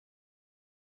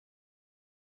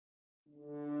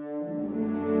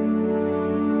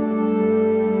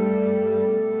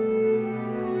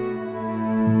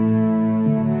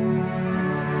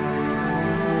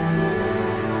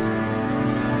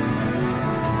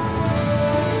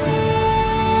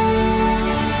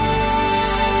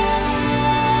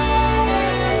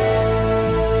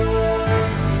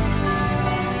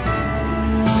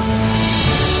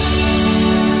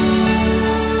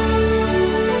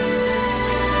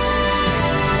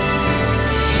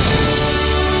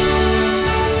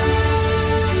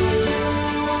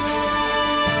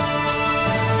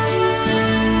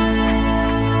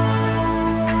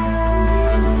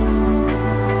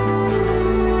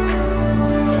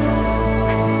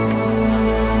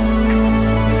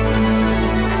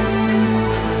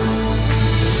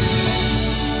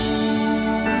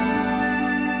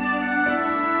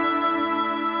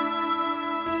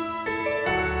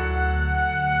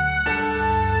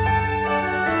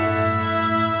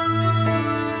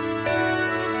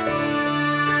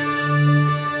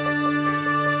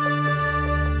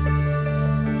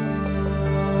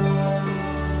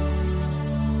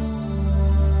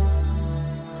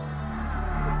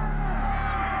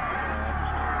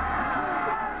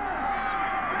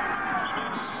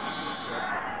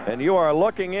And you are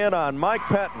looking in on Mike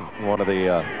Pettine, one of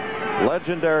the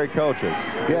legendary coaches.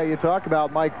 Yeah, you talk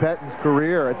about Mike Pettine's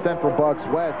career at Central Bucks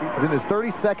West. He's in his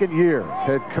 32nd year as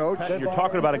head coach. You're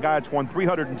talking about a guy that's won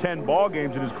 310 ball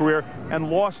games in his career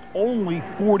and lost only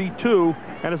 42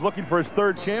 and is looking for his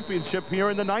third championship here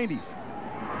in the 90s.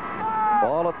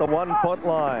 Ball at the 1-foot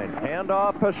line.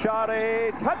 Handoff,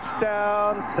 Pettine.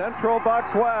 Touchdown, Central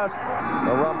Bucks West.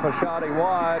 The run, Pettine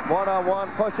wide. One-on-one,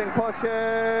 pushing.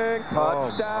 Touchdown,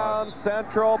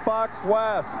 Central Bucks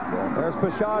West. There's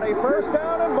Pettine, first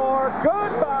down and more.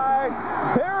 Goodbye.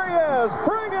 Here he is,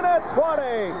 bringing it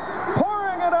 20.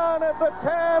 Pouring it on at the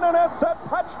 10, and it's a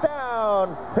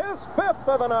touchdown. His 5th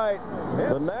of the night.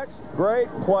 The next great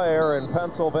player in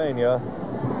Pennsylvania.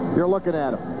 You're looking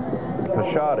at him.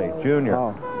 Pettine,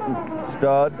 Jr.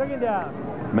 Stud. Bring it down.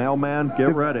 Mailman,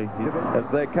 get ready. As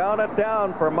they count it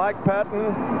down for Mike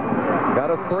Pettine. Got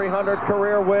his 300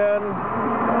 career win.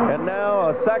 And now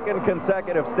a second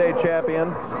consecutive state champion.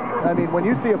 I mean, when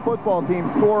you see a football team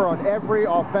score on every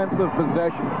offensive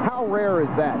possession, how rare is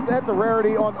that? That's a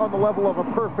rarity on the level of a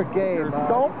perfect game.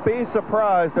 Don't be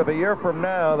surprised if a year from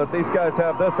now that these guys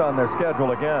have this on their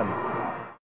schedule again.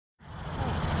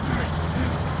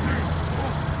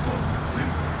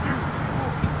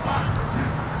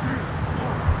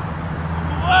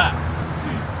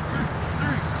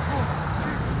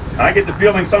 I get the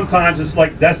feeling sometimes it's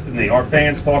like destiny. Our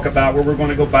fans talk about where we're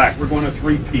going to go back. We're going to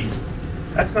three-peat.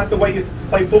 That's not the way you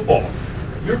play football.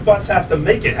 Your butts have to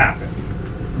make it happen.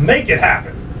 Make it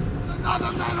happen.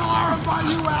 Another medal arm by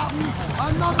you, Alton.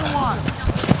 Another one.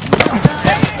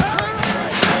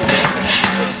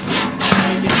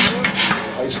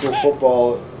 High school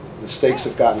football, the stakes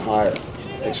have gotten higher,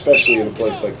 especially in a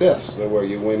place like this, where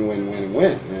you win,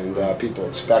 and people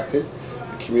expect it.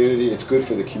 Community, it's good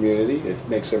for the community. It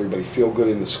makes everybody feel good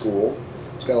in the school.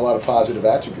 It's got a lot of positive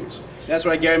attributes. That's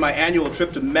right, Gary, my annual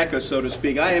trip to Mecca, so to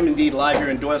speak. I am indeed live here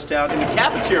in Doylestown in the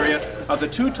cafeteria of the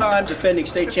two-time defending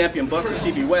state champion Bucks at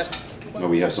CB West. Well,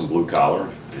 we have some blue collar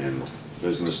and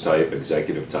business type,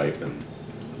 executive type,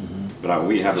 but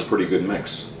we have a pretty good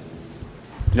mix.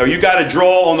 You know, you got to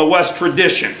draw on the West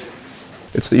tradition.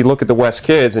 You look at the West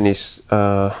kids, and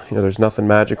there's nothing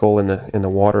magical in the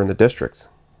water in the district.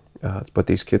 But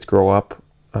these kids grow up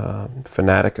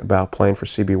fanatic about playing for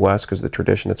CB West because of the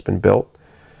tradition that's been built.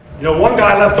 You know, one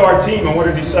guy left our team, and what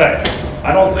did he say?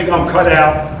 I don't think I'm cut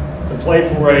out to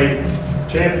play for a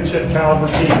championship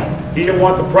caliber team. He didn't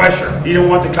want the pressure. He didn't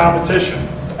want the competition.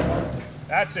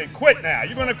 That's it. Quit now.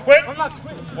 You going to quit? I'm not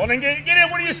quitting. Well, then get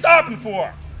in. What are you stopping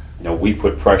for? You know, we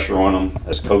put pressure on them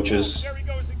as coaches.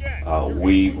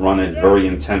 We run in very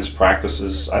intense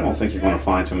practices. I don't think you're going to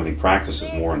find too many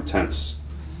practices more intense.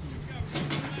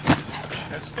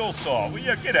 Still saw. Well,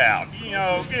 yeah, get out. You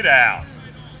know, get out.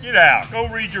 Get out. Go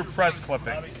read your press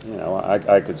clipping. You know,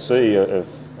 I could see if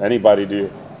anybody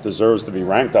deserves to be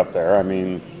ranked up there. I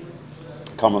mean,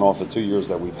 coming off the 2 years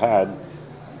that we've had.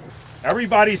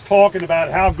 Everybody's talking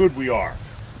about how good we are.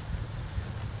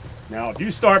 Now, if you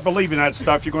start believing that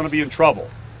stuff, you're going to be in trouble.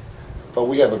 But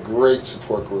we have a great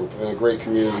support group and a great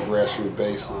community grassroots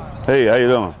base. Hey, how you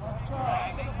doing?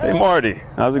 Hey, Marty.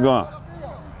 How's it going?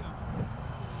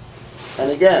 And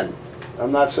again,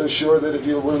 I'm not so sure that if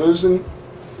you were losing,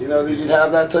 you know, that you'd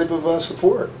have that type of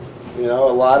support. You know,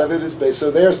 a lot of it is based.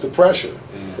 So there's the pressure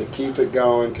to keep it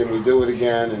going. Can we do it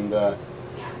again? And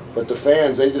but the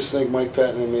fans, they just think Mike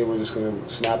Pettine and me, we're just going to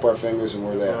snap our fingers and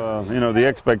we're there. You know, the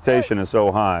expectation is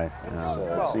so high. You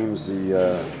know, it seems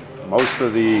most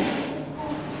of the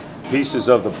pieces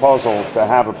of the puzzle to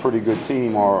have a pretty good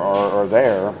team are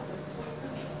there,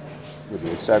 with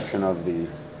the exception of the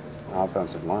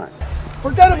offensive line.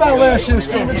 Forget about last year's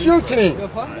team. It's your team.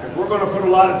 If we're going to put a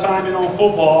lot of time in on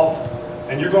football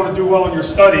and you're going to do well in your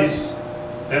studies,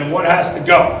 then what has to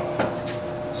go?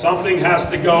 Something has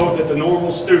to go that the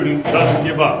normal student doesn't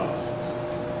give up.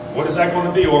 What is that going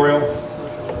to be, Oriole?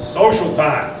 Social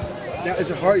time. Now,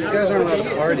 is it hard? You guys aren't allowed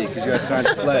to party because you guys signed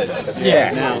a pledge.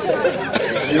 Yeah. Now,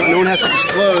 no one has to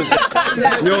disclose.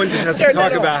 No one just has to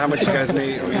talk about how much you guys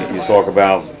made. You talk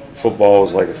about football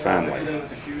is like a family.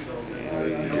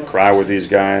 You cry with these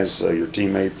guys, your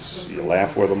teammates, you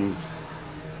laugh with them.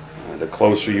 The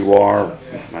closer you are,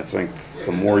 I think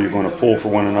the more you're going to pull for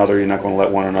one another, you're not going to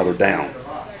let one another down.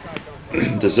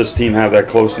 Does this team have that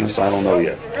closeness? I don't know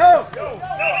yet.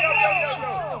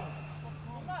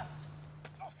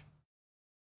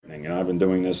 And I've been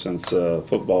doing this since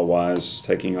football-wise,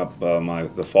 taking up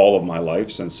the fall of my life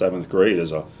since 7th grade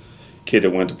as a kid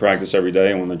that went to practice every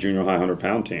day and on the junior high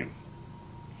 100-pound team.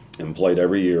 And played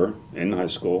every year in high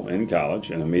school, in college,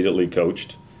 and immediately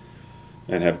coached,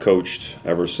 and have coached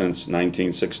ever since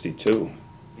 1962.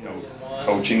 You know,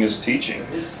 coaching is teaching.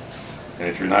 And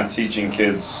if you're not teaching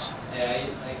kids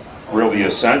really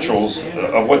essentials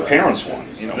of what parents want,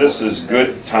 you know, this is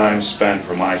good time spent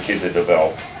for my kid to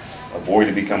develop, a boy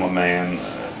to become a man,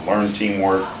 learn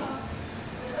teamwork,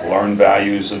 learn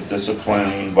values of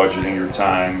discipline, budgeting your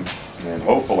time, and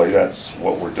hopefully that's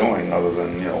what we're doing other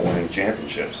than, you know, winning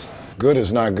championships. Good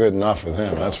is not good enough with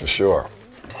him, that's for sure.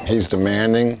 He's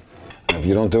demanding. If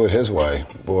you don't do it his way,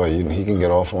 boy, he can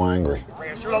get awful angry.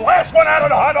 You're the last one out of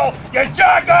the huddle. You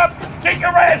jog up, get your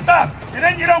ass up, and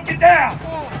then you don't get down.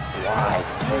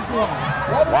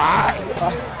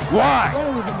 Why?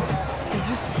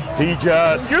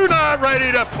 You're not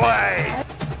ready to play.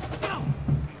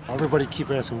 Everybody keep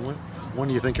asking, when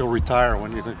do you think he'll retire? When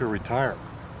do you think he'll retire?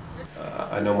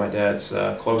 I know my dad's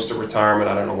close to retirement.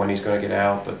 I don't know when he's going to get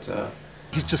out, but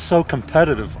he's just so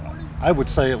competitive. I would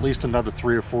say at least another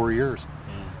 3 or 4 years.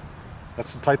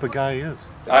 That's the type of guy he is.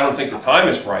 I don't think the time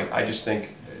is right. I just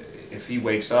think if he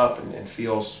wakes up and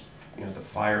feels, you know, the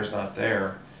fire's not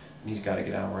there, he's got to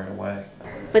get out right away.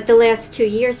 But the last 2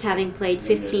 years, having played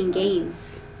 15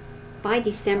 games, by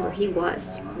December he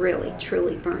was really,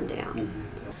 truly burned out. You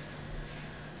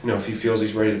know, if he feels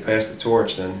he's ready to pass the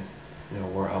torch, then, you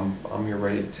know, I'm here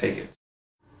ready to take it.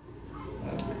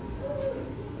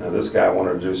 Now this guy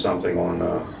wanted to do something on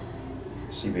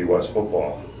CB West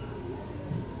football.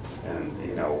 And,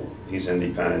 you know, he's an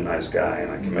independent, nice guy,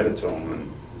 and I committed to him.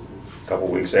 And a couple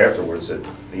weeks afterwards,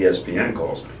 ESPN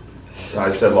calls me. So I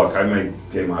said, look, I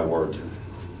gave my word to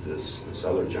this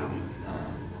other gentleman.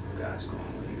 The guy's going,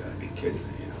 well, you got to be kidding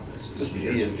me, you know. This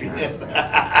is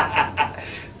ESPN.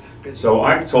 So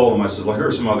I told him, I said, look, here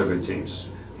are some other good teams.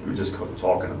 We were just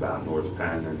talking about North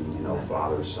Penn and, you know,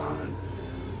 father, son. And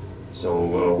so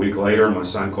a week later, my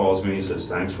son calls me, he says,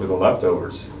 thanks for the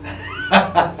leftovers.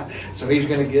 So he's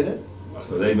going to get it?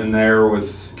 So they've been there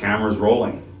with cameras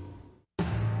rolling.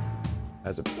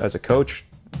 As a coach,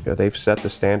 you know, they've set the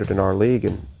standard in our league,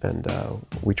 and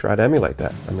we try to emulate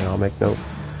that. I mean, I'll make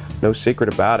no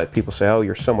secret about it. People say, oh,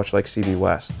 you're so much like CB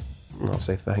West. And I'll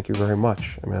say, thank you very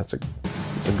much. I mean, that's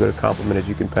as good a compliment as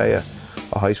you can pay a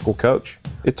high school coach.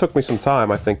 It took me some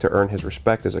time, I think, to earn his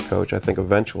respect as a coach. I think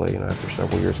eventually, you know, after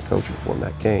several years of coaching for him,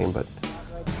 that came, but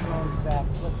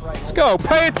let's go.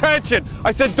 Pay attention. I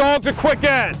said dogs a quick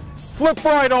end. Flip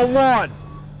right on one.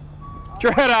 Get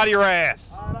your head out of your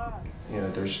ass. You know,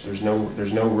 there's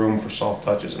no room for soft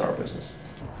touches in our business.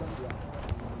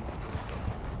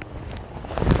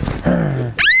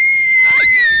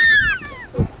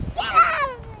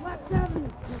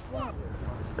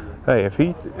 Hey, if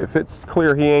it's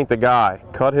clear he ain't the guy,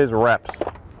 cut his reps.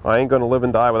 I ain't gonna live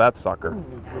and die with that sucker.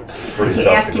 You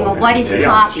ask him, well, what is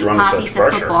Poppy? Poppy's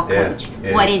a football coach.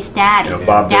 What is Daddy? You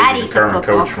know, Daddy's a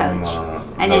football coach.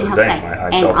 And then he'll say,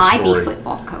 and I be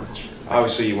football coach.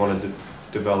 Obviously, you want to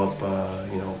develop,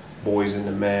 you know, boys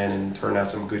into men and turn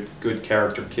out some good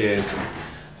character kids.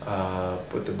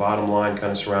 But the bottom line,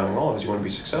 kind of surrounding all of it, is you want to be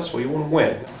successful. You want to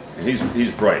win. And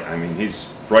he's bright. I mean,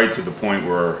 he's bright to the point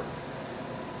where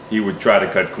he would try to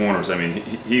cut corners. I mean,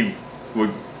 he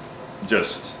would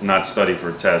just not study for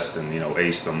a test and, you know,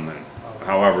 ace them. And,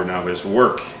 however, now his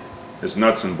work, his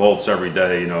nuts and bolts every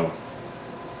day, you know,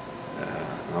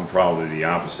 I'm probably the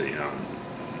opposite, you know,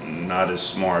 not as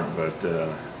smart, but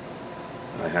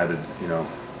I had to, you know,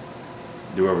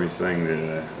 do everything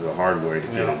the hard way to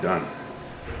get it done.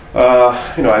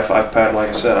 You know, like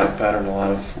I said, I've patterned a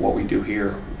lot of what we do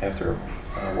here after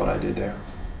what I did there.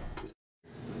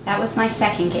 That was my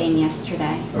second game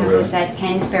yesterday. Oh, really? I was at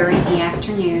Pennsbury in the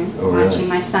afternoon watching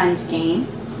my son's game.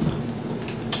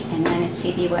 And then at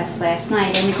CB West last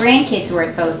night. And the grandkids were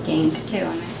at both games too.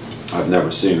 I've never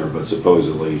seen her, but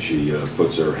supposedly she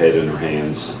puts her head in her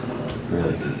hands.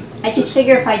 Really? I just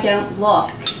figure if I don't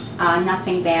look,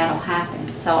 nothing bad will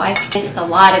happen. So I missed a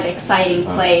lot of exciting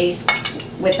plays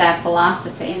with that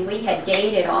philosophy. And we had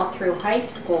dated all through high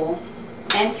school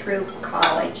and through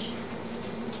college,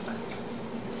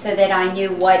 so that I knew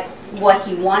what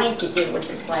he wanted to do with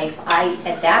his life. I,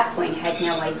 at that point, had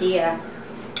no idea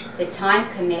the time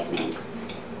commitment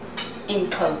in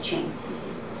coaching.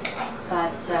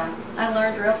 But I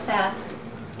learned real fast.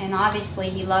 And obviously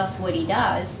he loves what he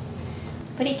does,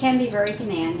 but he can be very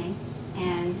demanding.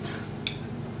 And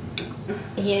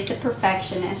he is a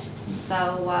perfectionist,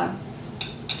 so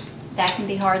that can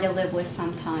be hard to live with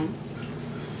sometimes.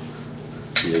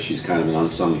 Yeah, she's kind of an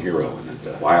unsung hero in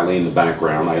it. Wiley in the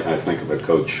background, I think of a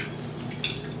coach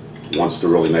wants to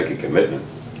really make a commitment.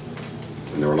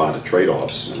 And there were a lot of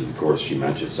trade-offs, and of course she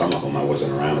mentioned some of them. I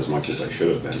wasn't around as much as I should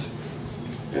have been.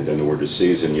 And then toward the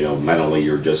season, you know, mentally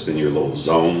you're just in your little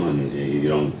zone, and you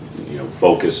don't, you know,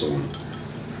 focus on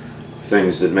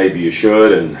things that maybe you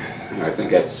should, and I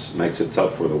think that's makes it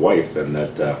tough for the wife, and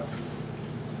that that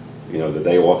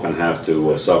they often have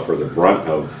to suffer the brunt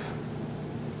of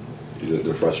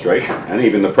the frustration and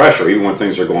even the pressure, even when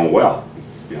things are going well.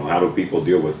 How do people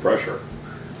deal with pressure?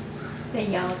 They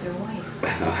yell at their wife.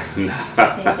 That's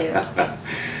what they do.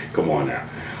 Come on now,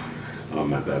 I'm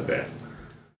not that bad.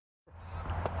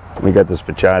 We got this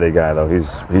Pettine guy though. He's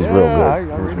real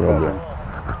good. He's real good.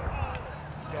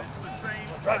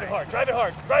 Drive it hard. Drive it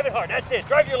hard. Drive it hard. That's it.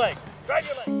 Drive your leg. Drive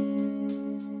your leg.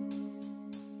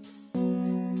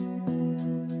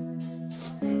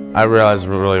 I realized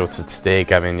really what's at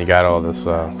stake. I mean, you got all this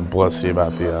publicity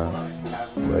about the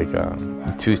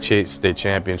two state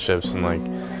championships, and like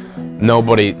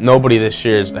nobody this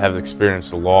year has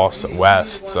experienced a loss at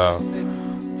West. So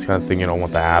it's kind of thing you don't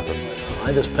want to happen.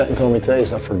 I just Pettine told me today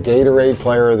he's up for Gatorade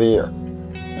Player of the Year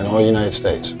in all United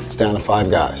States. It's down to 5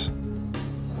 guys.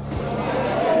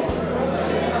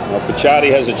 Well,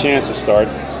 Pettine has a chance to start.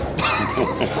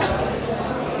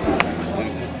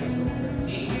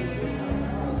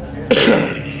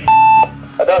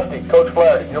 Hi, Dusty. Coach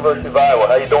Flaherty, University of Iowa.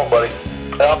 How you doing, buddy?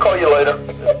 Hey, I'll call you later.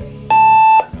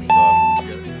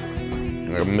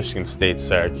 Michigan State,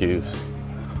 Syracuse,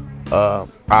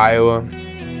 Iowa,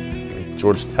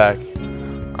 Georgia Tech,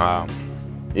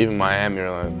 even Miami.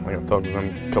 I've talked to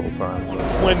them a couple times.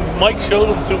 When Mike showed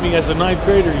him to me as a 9th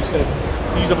grader, he said,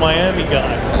 he's a Miami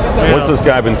guy. What's this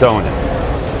guy been telling you?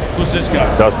 Who's this guy?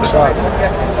 Dustin.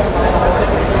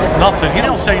 Nothing. He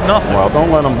don't say nothing. Well,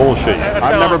 don't let him bullshit you.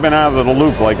 I've never been out of the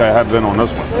loop like I have been on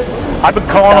this one. I've been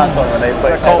calling him.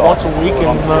 I call once a week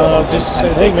and just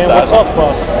say, hey man, what's up?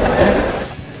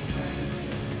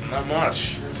 Not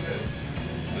much.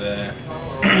 Yeah.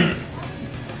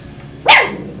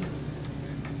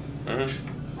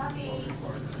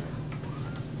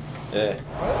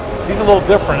 He's a little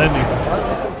different, isn't he?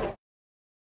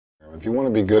 If you want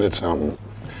to be good at something,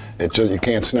 you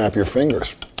can't snap your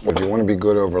fingers. If you want to be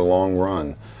good over a long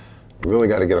run, you really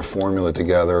got to get a formula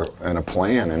together and a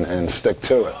plan and stick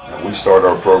to it. We start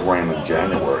our program in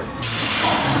January.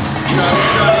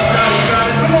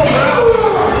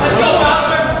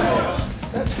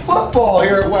 That's football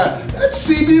here at West. That's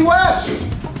CB West.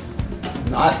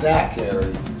 Not that,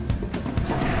 Gary.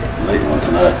 Late one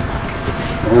tonight.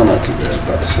 Well, not too bad,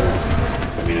 about the same.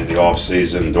 I mean, in the off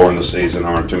season, during the season,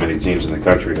 there aren't too many teams in the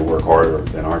country that work harder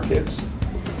than our kids.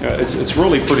 It's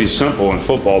really pretty simple in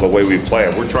football the way we play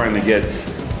it. We're trying to get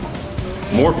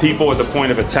more people at the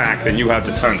point of attack than you have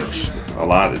defenders. A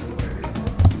lot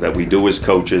that we do as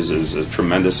coaches is a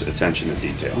tremendous attention to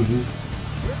detail.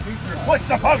 What's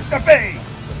supposed to be?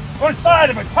 One side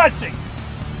of it, touching.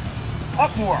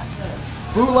 Up more.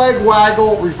 Bootleg,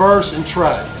 waggle, reverse, and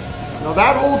tread. Now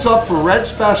that holds up for red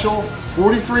special,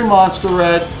 43 monster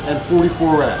red, and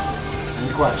 44 red.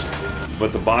 Any questions?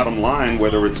 But the bottom line,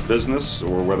 whether it's business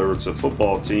or whether it's a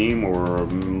football team or a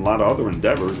lot of other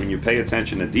endeavors, when you pay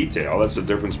attention to detail, that's the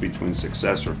difference between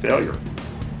success or failure.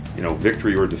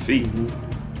 Victory or defeat.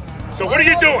 So what are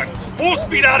you doing? Full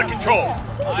speed out of control.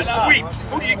 The sweep.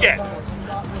 Who do you get?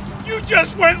 You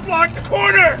just went and blocked the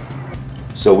corner.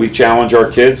 So we challenge our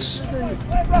kids.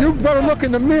 You better look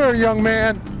in the mirror, young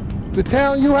man. The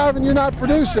talent you have and you're not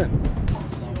producing.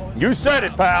 You said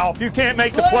it, pal. If you can't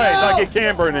make the plays, I get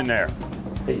Camburn in there.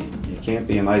 Hey, you can't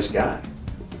be a nice guy.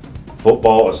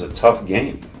 Football is a tough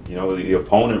game. The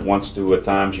opponent wants to at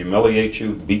times humiliate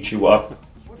you, beat you up.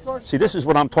 See, this is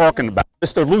what I'm talking about.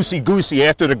 Mr. Loosey-goosey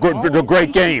after the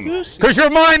great game. Because your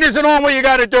mind isn't on what you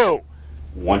got to do.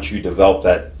 Once you develop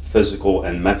that physical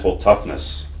and mental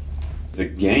toughness, the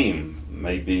game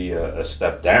may be a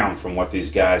step down from what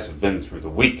these guys have been through the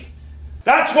week.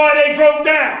 That's why they drove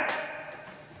down.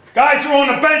 Guys are on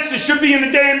the bench that should be in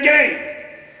the damn game.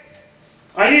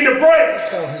 I need a break.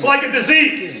 It's like a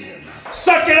disease.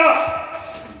 Suck it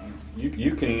up.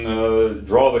 You can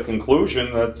draw the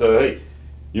conclusion that, hey,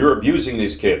 you're abusing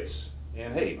these kids.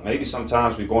 And hey, maybe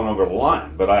sometimes we've gone over the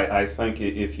line, but I think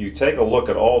if you take a look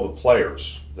at all the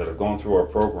players that have gone through our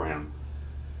program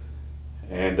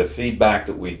and the feedback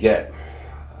that we get,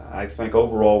 I think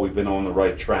overall we've been on the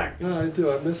right track. No, I do.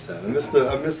 I miss that. I miss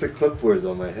the clipboards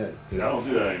on my head. I don't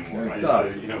do that anymore. I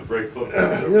used to, break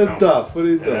clipboards. You're Duff. What are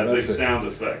you doing? And that big sound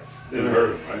effect. Didn't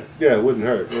hurt him, right? Yeah, it wouldn't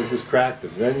hurt. It just cracked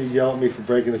him. Then you yell at me for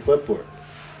breaking the clipboard.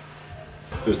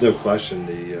 There's no question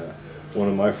one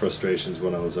of my frustrations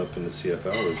when I was up in the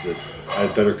CFL was that I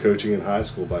had better coaching in high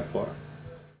school by far.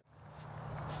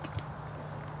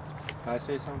 Can I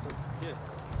say something? Yeah.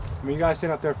 I mean, you guys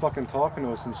sitting out there fucking talking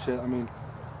to us and shit. I mean,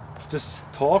 just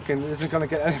talking isn't going to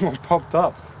get anyone pumped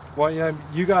up. Well,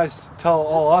 you guys tell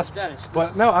all us,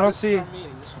 but no, I don't see.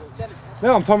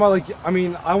 No, I'm talking about like, I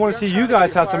mean, I want to see you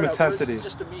guys have some intensity. This is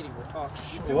just a meeting. We're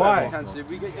talking. Why?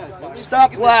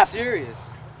 Stop laughing. Serious.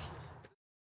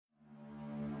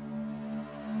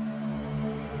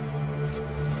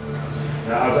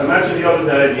 Now, as I mentioned the other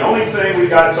day, the only thing we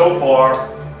got so far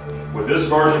with this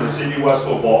version of CB West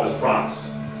football is promise.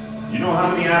 Do you know how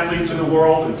many athletes in the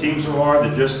world and teams there are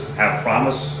that just have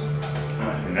promise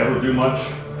and never do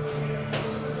much?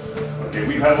 Okay,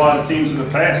 we've had a lot of teams in the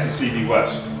past in CB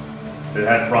West that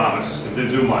had promise and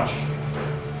didn't do much.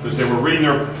 Because they were reading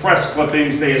their press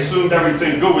clippings, they assumed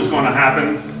everything good was going to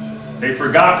happen. They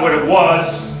forgot what it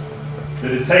was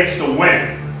that it takes to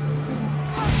win.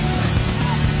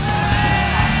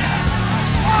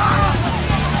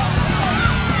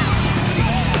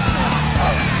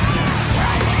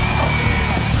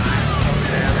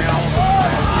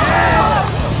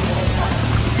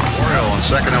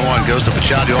 Second and 1 goes to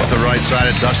Pettine off the right side,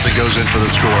 and Dustin goes in for the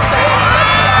score.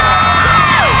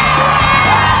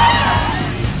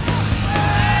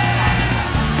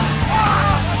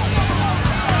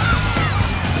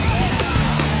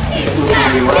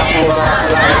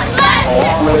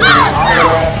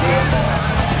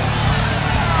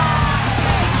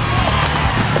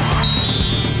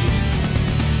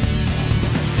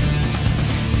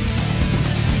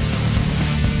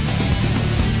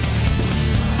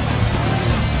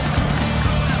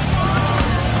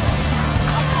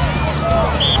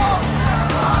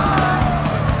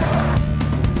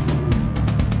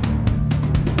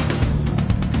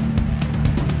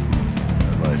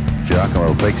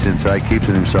 Fakes inside, keeps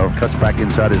it himself, cuts back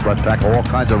inside his left tackle, all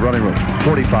kinds of running room.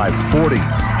 45, 40,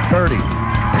 30,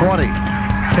 20,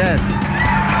 10,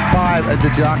 5, and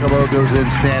DiGiacomo goes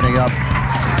in standing up.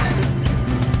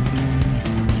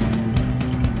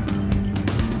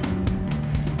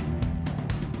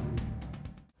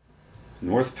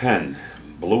 North Penn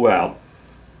blew out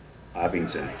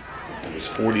Abington. It was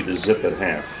 40-0 at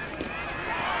half.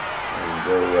 And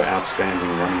their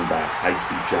outstanding running back,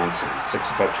 Heike Johnson,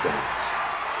 6 touchdowns.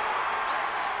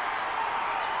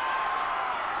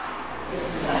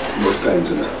 North Penn's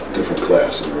in a different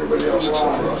class than everybody else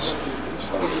except for us. It's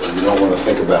funny, you don't want to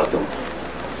think about them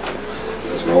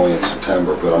because we're only in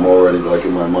September, but I'm already, like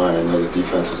in my mind, I know the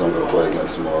defenses I'm going to play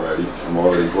against them already. I'm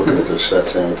already looking at their set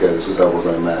saying, okay, this is how we're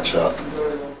going to match up.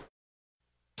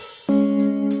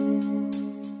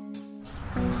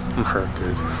 I'm hurt,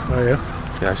 dude. Oh, yeah?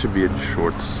 Yeah, I should be in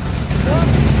shorts.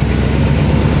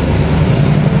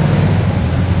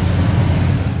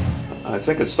 I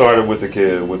think it started with the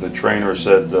kid, with the trainer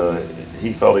said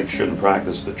he felt he shouldn't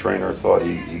practice. The trainer thought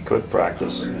he could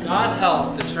practice. God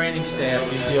help the training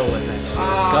staff you deal with next year.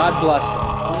 God bless them.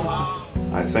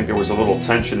 I think there was a little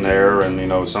tension there, and you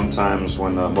know, sometimes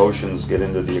when emotions get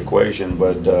into the equation,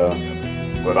 but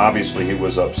obviously he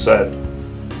was upset.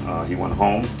 He went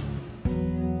home.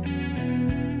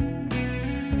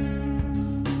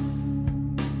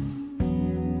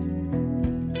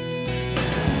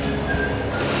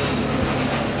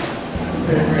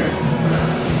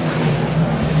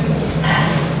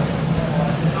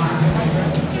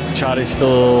 Chadi's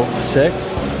still sick.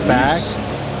 Back,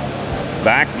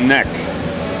 neck.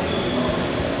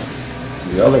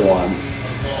 The other one,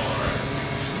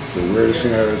 it's the weirdest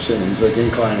thing I've ever seen. He's like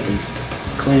inclining, he's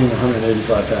cleaning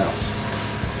 185 pounds.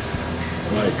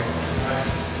 Like,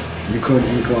 you couldn't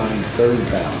incline 30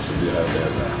 pounds if you had a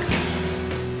bad back.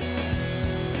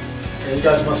 Yeah, you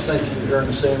guys must think you're hearing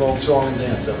the same old song and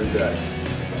dance every day.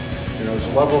 You know, there's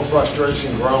a level of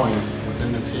frustration growing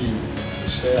within the team and the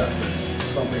staff that's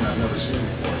something I've never seen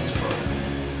before in this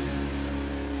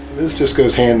program. This just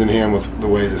goes hand in hand with the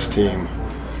way this team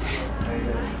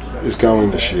is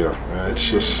going this year. It's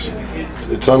just,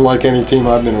 it's unlike any team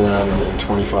I've been around in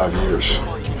 25 years.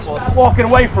 Stop walking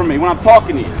away from me when I'm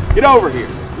talking to you. Get over here.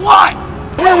 Why?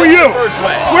 Where were you?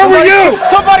 Where were you?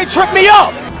 Somebody tripped me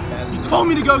up. You told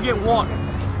me to go get water.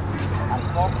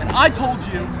 And I told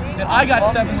you that I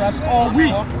got 7 reps all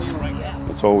week.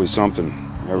 It's always something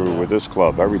with this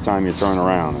club. Every time you turn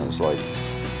around, it's like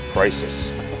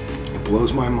crisis. It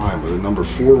blows my mind. We're the number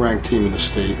 4 ranked team in the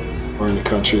state, or in the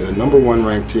country, the number 1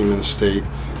 ranked team in the state,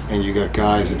 and you got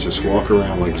guys that just walk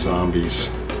around like zombies.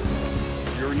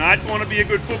 You're not going to be a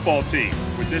good football team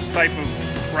with this type of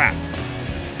crap.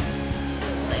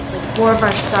 It's like 4 of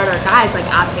our starter guys like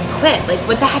opt and quit. Like,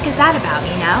 what the heck is that about,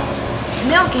 you know? And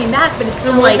they all came back, but it's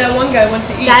still like that one guy went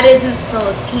to East. That isn't still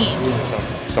a team.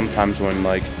 Sometimes when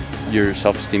like your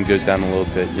self-esteem goes down a little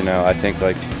bit, you know, I think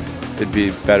like it'd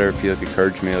be better if you like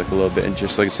encouraged me like a little bit and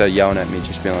just like instead of yelling at me,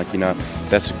 just being like, you know,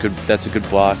 that's a good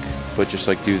block, but just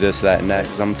like do this, that, and that.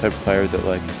 Because I'm the type of player that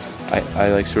like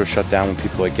I like sort of shut down when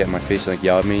people like get in my face and like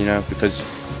yell at me, you know, because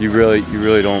you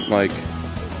really don't like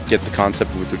get the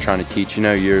concept of what they're trying to teach. You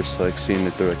know, you're just like seeing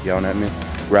that they're like yelling at me,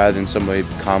 rather than somebody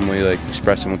calmly like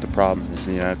expressing what the problem is.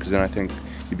 You know, because then I think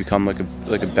you become like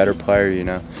a better player. You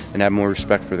know, and have more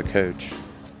respect for the coach.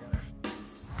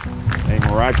 A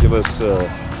miraculous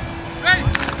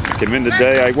came in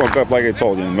today. I woke up like I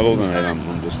told you in the middle of the night.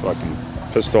 I'm just fucking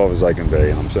pissed off as I can be,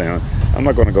 and I'm saying I'm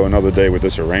not going to go another day with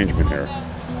this arrangement here.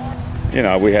 You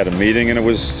know, we had a meeting and it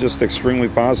was just extremely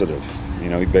positive. You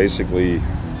know, he basically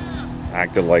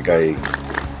acted like I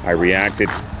reacted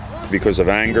because of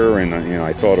anger, and you know,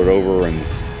 I thought it over. And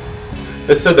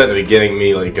they said that in the beginning,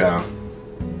 me like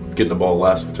getting the ball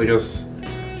less, which I guess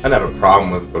I didn't have a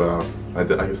problem with, but I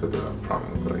guess I did have a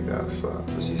problem with it, I guess.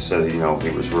 As he said, you know,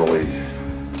 he was really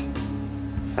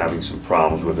having some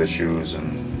problems with issues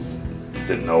and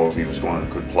didn't know if he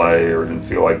could play or didn't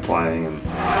feel like playing. And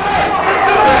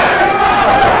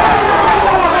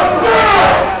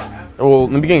well,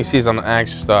 in the beginning of the season, I'm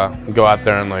anxious to go out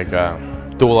there and like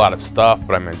do a lot of stuff,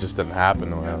 but I mean, it just didn't happen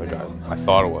the way like I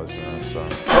thought it was. You know, so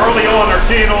early on, they're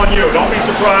keying on you. Don't be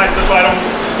surprised if I don't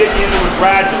get you into it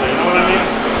gradually. You know what I mean?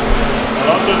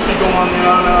 Don't just be going on.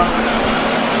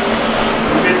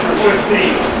 Get your 15,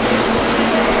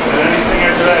 and anything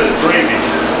after that is gravy.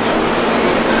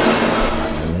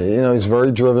 You know, he's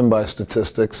very driven by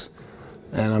statistics,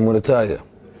 and I'm going to tell you,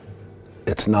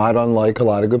 it's not unlike a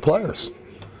lot of good players.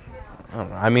 I don't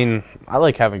know. I mean, I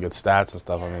like having good stats and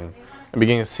stuff. I mean, in the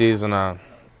beginning of the season, I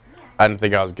didn't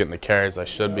think I was getting the carries I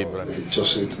should be, but it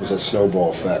was a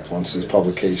snowball effect. Once these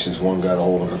publications, one got a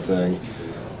hold of a thing,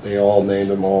 they all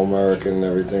named him All-American and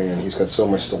everything, and he's got so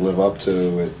much to live up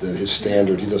to that his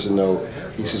standard, he doesn't know.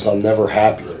 He says, I'm never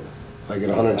happy. If I get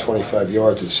 125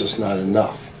 yards, it's just not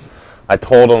enough. I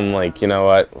told him, like, you know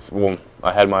what, well,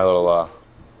 I had my little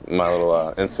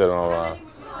incident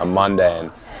on Monday,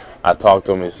 and I talked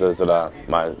to him. He says that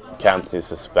my captaincy is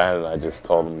suspended. I just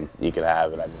told him he could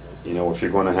have it. You know, if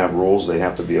you're going to have rules, they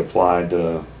have to be applied,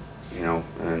 you know,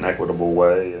 in an equitable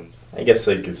way. And I guess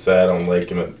I could say I don't like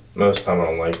him. Most of the time I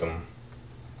don't like him.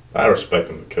 I respect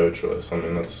him to coach with. I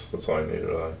mean, that's all I need,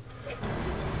 really.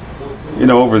 You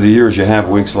know, over the years you have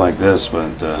weeks like this,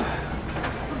 but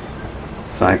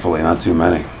thankfully not too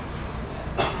many.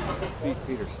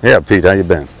 Yeah, Pete, how you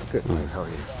been? Good. How are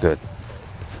you? Good.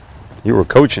 You were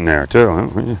coaching there too, huh?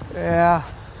 Weren't you? Yeah.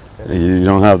 You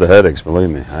don't have the headaches, believe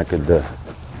me. I could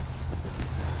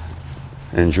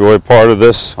enjoy part of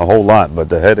this a whole lot, but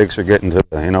the headaches are getting to,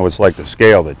 you know, it's like the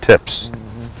scale that tips.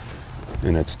 Mm-hmm.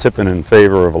 And it's tipping in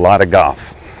favor of a lot of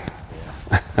golf.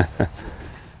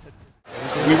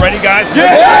 We ready, guys?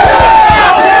 Yeah!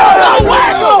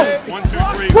 Yeah! 1, 2,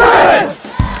 3. Run!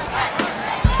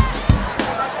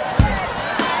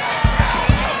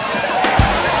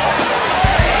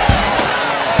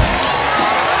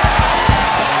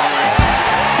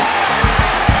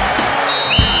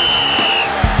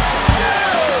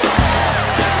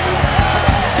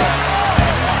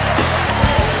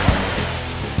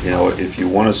 You know, if you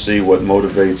want to see what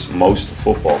motivates most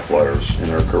football players in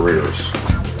their careers,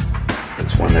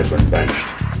 it's when they've been benched.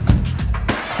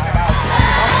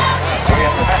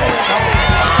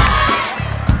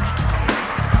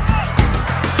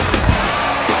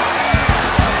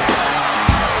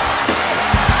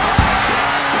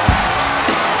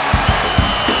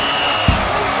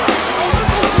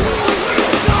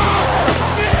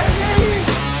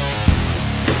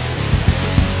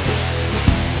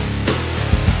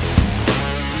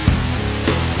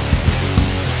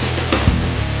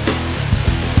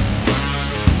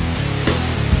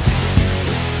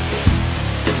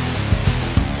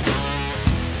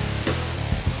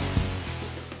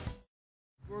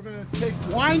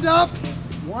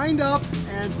 Wind up,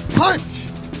 and punch!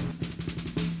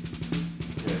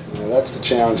 You know, that's the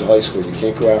challenge of high school. You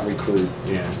can't go out and recruit.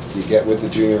 Yeah. You get what the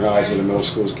junior highs and the middle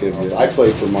schools give you. I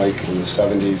played for Mike in the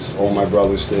 70s. All my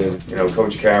brothers did. You know,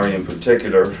 Coach Carey in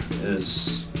particular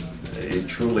is a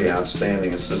truly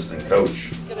outstanding assistant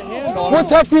coach. What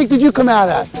technique did you come out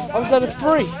at? I was at a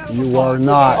 3. You are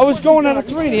not. I was going at a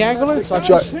 3, the angle inside.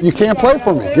 You can't play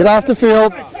for me. Get off the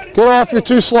field. Get off, you're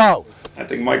too slow. I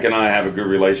think Mike and I have a good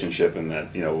relationship in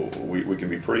that, you know, we can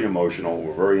be pretty emotional.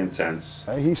 We're very intense.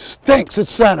 He stinks at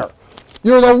center.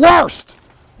 You're the worst.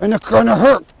 And it's going to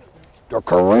hurt your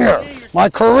career. My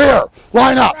career.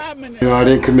 Line up. You know, I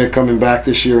didn't commit coming back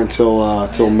this year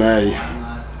until May.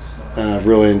 And I've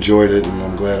really enjoyed it, and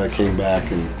I'm glad I came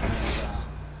back. And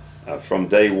from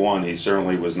day one, he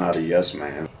certainly was not a yes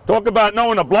man. Talk about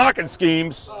knowing the blocking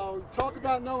schemes. Oh, talk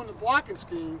about knowing the blocking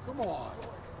scheme. Come on.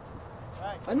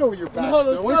 I know what your back's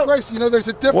doing. Christ, you know there's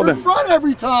a different front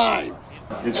every time.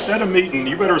 Instead of meeting,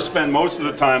 you better spend most of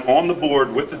the time on the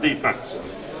board with the defense.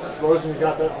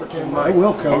 I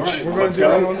will, Coach. Right, we're going to do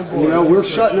it on the board. You know, we're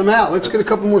shutting them out. Let's get a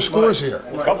couple more scores here.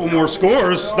 A couple more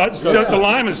scores? That's just the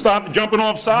linemen stop jumping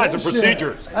off sides and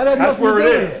procedures. That's where it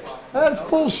is. That's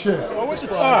bullshit. Well, what's the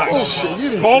spot? Bullshit. You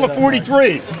didn't Call say the that,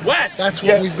 43. West. That's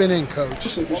what we've been in, Coach.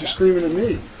 Just because you're screaming at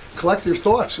me. Collect your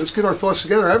thoughts. Let's get our thoughts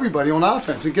together, everybody, on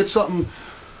offense, and get something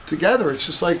together. It's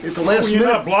just like at the last When you're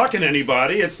minute. not blocking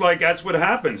anybody, it's like that's what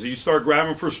happens. You start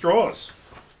grabbing for straws.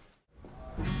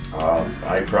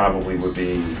 I probably would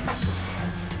be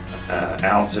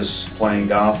out just playing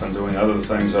golf and doing other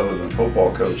things other than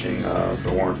football coaching if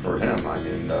it weren't for him. I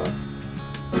mean,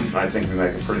 I think we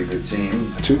make a pretty good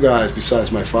team. Two guys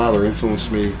besides my father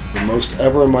influenced me the most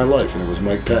ever in my life, and it was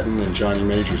Mike Pettine and Johnny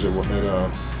Majors at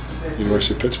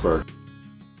University of Pittsburgh.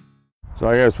 So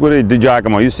I guess, what did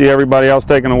Giacomo, you see everybody else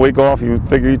taking a week off? You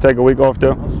figure you take a week off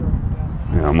too?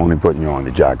 Yeah, I'm only putting you on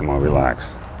to Giacomo, relax.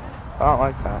 I don't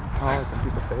like that. I don't like when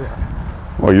people say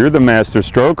that. Well, you're the master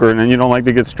stroker, and then you don't like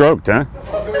to get stroked, huh?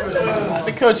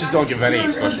 The coaches don't give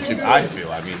any special treatment, I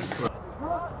feel. I mean,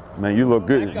 man, you look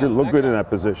good. You look good in that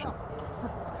position.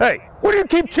 Hey, what do you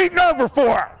keep cheating over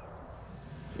for?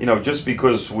 You know, just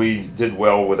because we did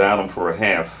well without him for a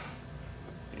half,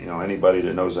 you know, anybody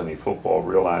that knows any football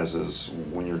realizes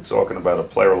when you're talking about a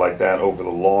player like that over the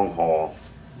long haul,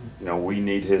 you know, we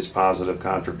need his positive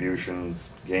contribution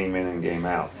game in and game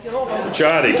out.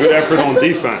 Picciotti, good effort on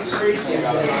defense.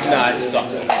 nah, it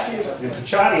sucks. If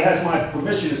Picciotti has my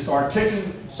permission to start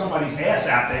kicking somebody's ass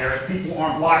out there if people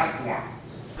aren't blocking for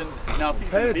him.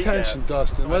 Pay attention,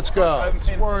 Dustin. Let's go.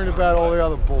 He's worrying about all the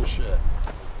other bullshit.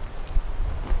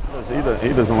 He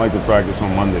doesn't like to practice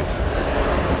on Mondays.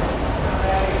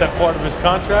 Is that part of his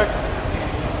contract?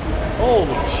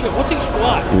 Holy shit, what's each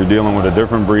block? You're dealing with a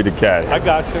different breed of cat. I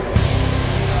got you.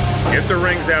 Get the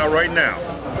rings out right now.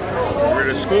 You're at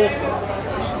a school.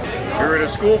 You're at a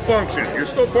school function. You're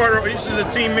still part of. This is a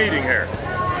team meeting here.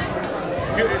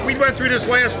 We went through this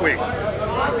last week.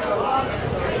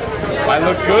 I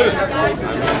look good.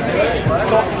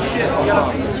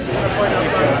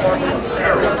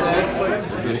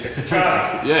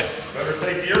 Yeah. Better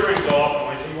take the earrings off.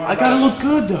 I gotta look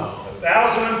good though.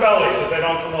 1,000 in bellies if they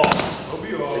don't come off.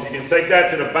 And you can take that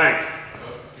to the bank.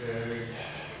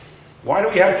 Why do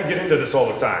we have to get into this all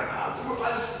the time?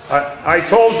 I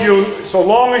told you, so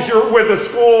long as you're with a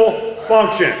school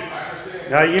function.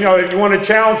 Now, you know, if you want to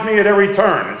challenge me at every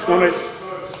turn, it's going to...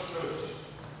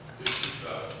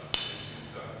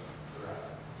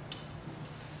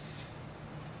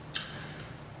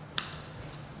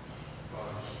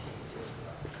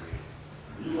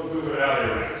 You look good without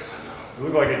earrings. You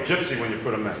look like a gypsy when you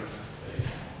put them in.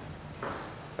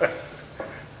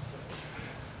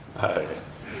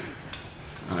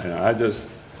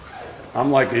 I'm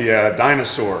like a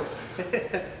dinosaur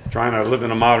trying to live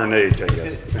in a modern age, I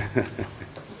guess.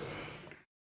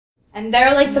 And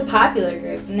they're like the popular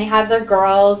group, and they have their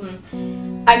girls,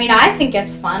 and I mean, I think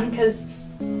it's fun because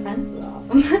friends with all of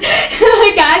them.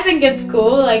 Like, I think it's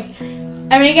cool. Like,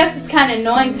 I mean, I guess it's kind of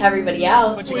annoying to everybody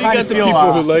else. You got the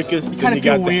people who like us, then you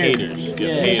got the haters.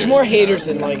 Yeah. There's more haters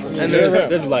than like. And there's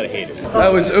a lot of haters.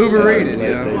 That was overrated,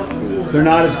 yeah. They're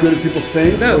not as good as people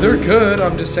think? No, they're good.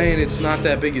 I'm just saying it's not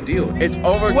that big a deal. It's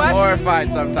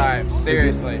over-glorified sometimes,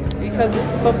 seriously. Because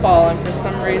it's football, and for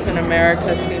some reason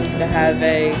America seems to have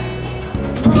a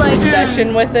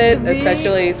obsession with it,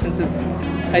 especially since it's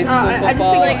high school football. I just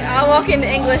think, like, I'll walk into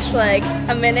English, like,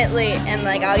 a minute late, and,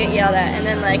 like, I'll get yelled at, and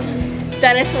then, like,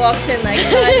 Dennis walks in, like,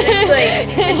 5 minutes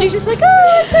late, and she's just like,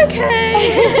 oh, it's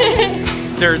okay.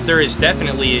 There is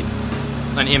definitely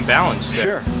an imbalance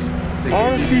there. Sure.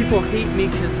 All people hate me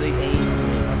because they hate me.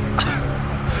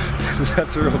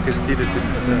 That's a real conceited thing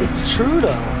to say. It's true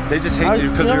though. They just hate you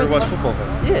because you're a West football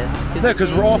fan. Yeah. No,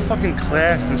 because we're all fucking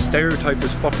classed and stereotyped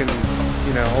as fucking,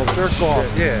 you know, all jerk off.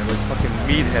 Yeah, like fucking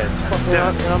meatheads. Fuck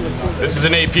them. This is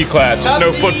an AP class. There's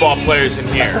no football players in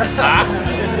here. Huh?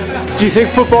 Do you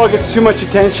think football gets too much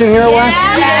attention here at West?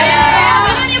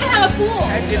 Yeah. We don't even have a pool.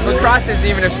 Lacrosse isn't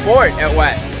even a sport at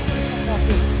West.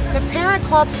 The parent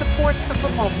club supports the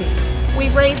football team. We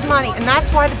raise money, and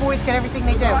that's why the boys get everything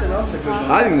they do.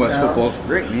 I think West football's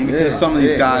great, man. Because some of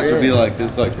these guys will be like,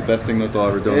 this is like the best thing that they'll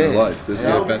ever do in their life. This is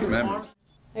their best memories.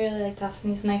 I really like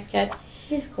Dustin. He's a nice kid.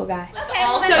 He's a cool guy.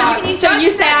 Okay, so you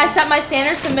say I set my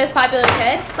standards to most popular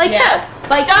kid? Like yes. who?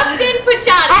 Like Dustin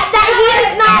Picciotti. That he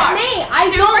is not me.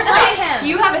 I don't like him.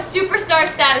 You have a superstar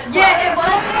status. Yeah, it was.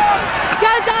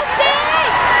 Go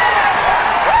Dustin!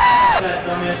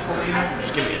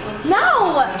 Just give me it.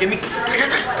 No. Give me.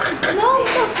 No.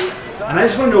 And I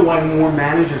just want to know why more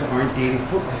managers aren't dating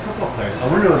football players. I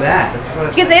want to know that. That's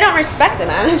what. Because they don't respect the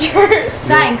managers.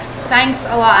 Thanks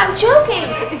a lot. I'm joking.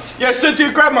 Yeah,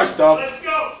 Cynthia, grab my stuff. Let's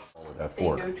go. That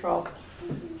fork. Neutral.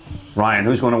 Ryan,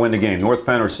 who's going to win the game, North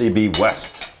Penn or CB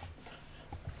West?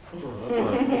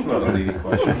 That's not a leading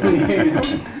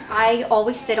question. I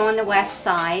always sit on the west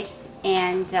side,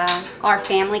 and our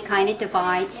family kind of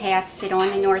divides. Half sit on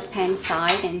the North Penn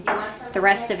side, and the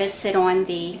rest of us sit on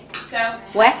the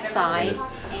west side.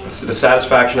 So the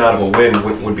satisfaction out of a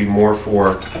win would be more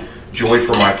for joy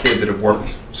for my kids that have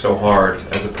worked so hard,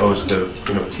 as opposed to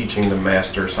teaching them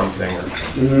master something.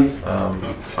 I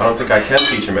don't think I can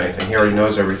teach him anything. He already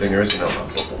knows everything there is to know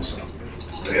about football. So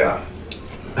yeah.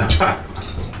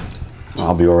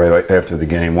 I'll be all right after the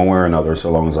game, one way or another,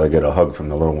 so long as I get a hug from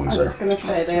the little ones I was there. going to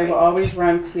say, they will always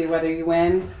run to you whether you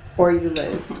win or you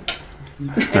lose.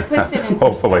 It puts it in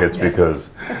Hopefully it's because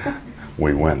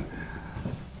we win.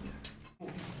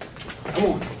 Come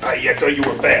on. I thought you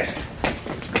were fast.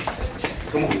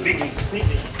 Come on, beat me.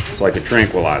 It's like a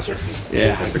tranquilizer.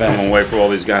 Yeah, I have to come away from all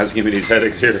these guys, give me these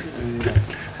headaches here.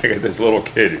 I got this little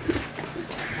kid.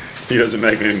 He doesn't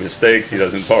make any mistakes. He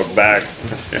doesn't talk back.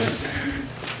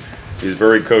 He's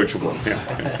very coachable.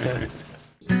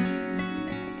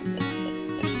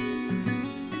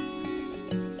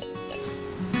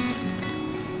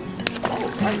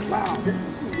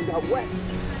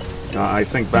 I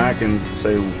think back and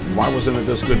say, why wasn't it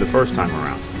this good the first time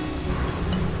around?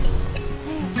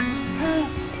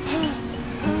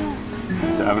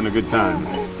 He's having a good time.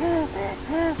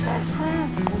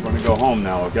 We're going to go home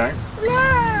now, okay?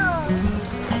 No!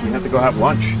 You have to go have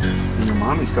lunch, and your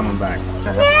mommy's coming back.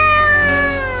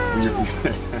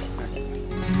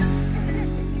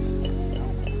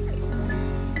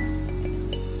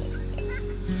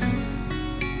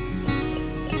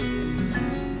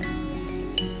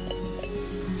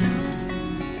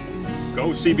 Go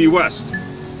CB West.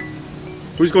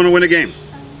 Who's going to win a game?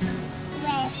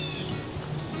 West.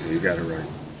 You got it right.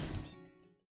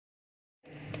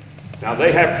 Now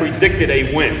they have predicted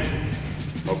a win.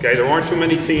 Okay, there aren't too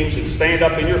many teams that stand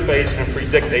up in your face and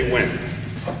predict a win.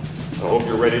 I hope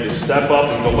you're ready to step up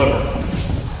and deliver.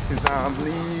 'Cause I'm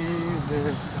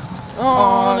leaving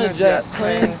on a jet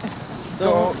plane.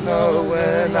 Don't know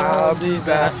when I'll be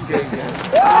back again.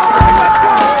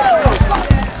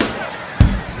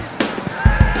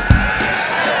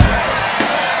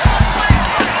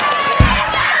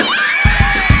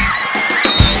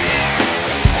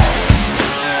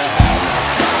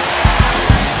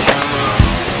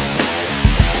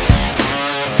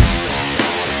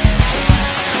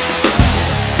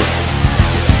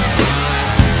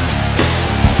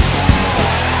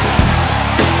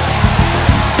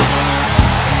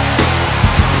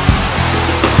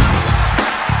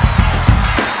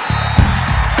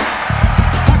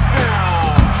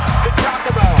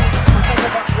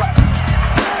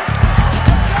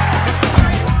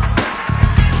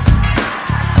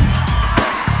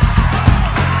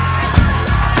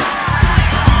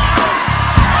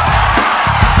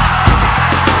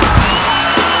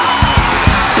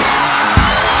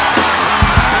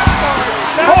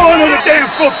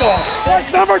 Football.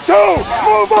 Strike number 2.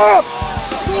 Move up.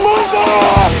 Move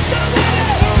up.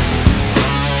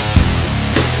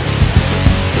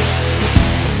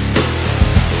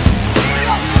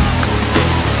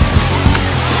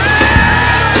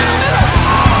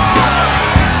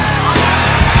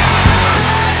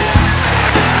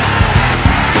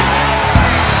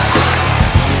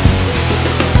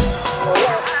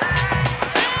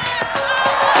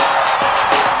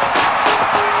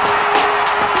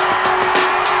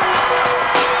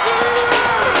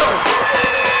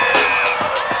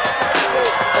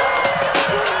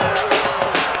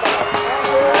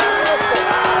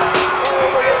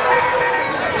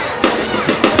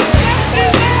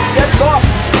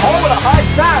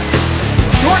 Snap,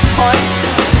 short punt,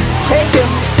 take him,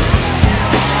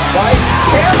 right,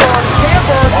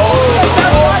 Camber, oh, that's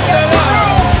right, yes,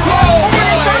 oh,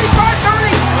 35,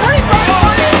 30, 25,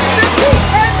 20, 50,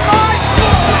 and 5,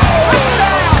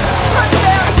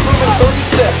 touchdown,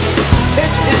 36,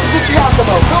 pitch is to the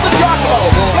Giacomo, Phil the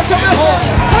Giacomo, gets him in the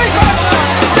 25,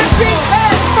 15,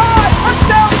 and 5,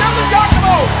 touchdown, Phil the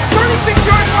Giacomo,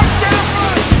 36-yard touchdown.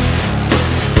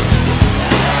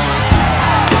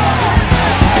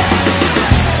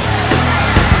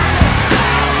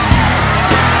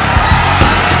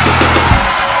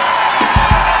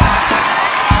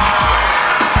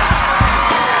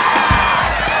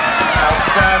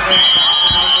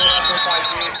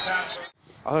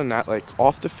 Other than that, like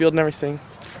off the field and everything,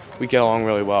 we get along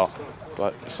really well.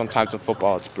 But sometimes in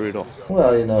football, it's brutal.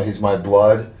 Well, he's my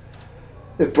blood.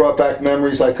 It brought back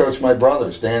memories. I coached my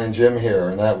brothers, Dan and Jim here,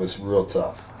 and that was real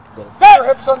tough. Set!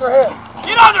 Hips under hip.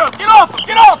 Get under him! Get off him!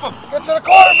 Get off him! Get to the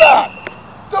quarterback!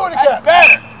 Do it again! That's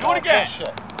better! Do it again!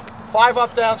 Shit. 5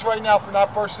 up downs right now for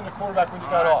not bursting the quarterback when you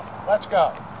got off. Let's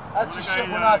go. That's the shit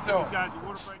we're not doing.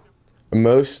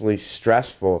 Emotionally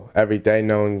stressful every day,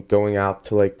 knowing going out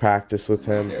to like practice with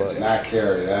him. But Matt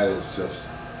Carey, that is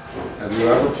just. Have you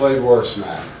ever played worse,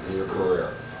 Matt, in your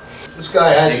career? This guy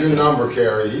had your number,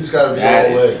 Carey. He's got to be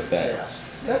all league.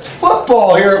 That's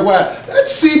football here at West.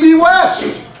 That's CB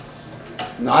West.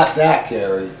 Not that,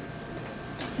 Carey.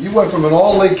 You went from an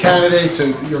all-league candidate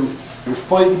to you're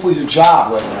fighting for your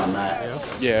job right now,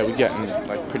 Matt. Yeah, we get in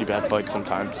like pretty bad fights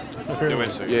sometimes.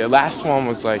 Yeah, last one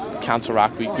was like Council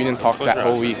Rock week. We didn't talk that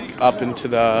whole week up into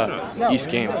the East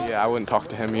game. Yeah, I wouldn't talk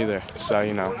to him either. So,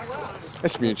 you know,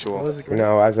 it's mutual. You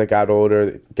know, as I got older,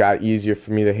 it got easier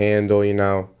for me to handle, you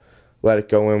know, let it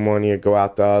go in one ear, go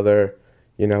out the other.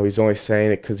 You know, he's only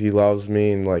saying it because he loves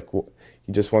me and like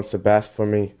he just wants the best for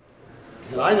me.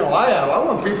 And I know I have. I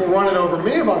want people running over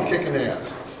me if I'm kicking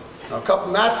ass. Now,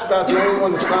 Matt's about the only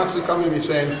one that's constantly coming to me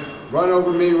saying, run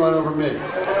over me, run over me.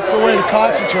 It's the way to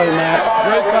concentrate,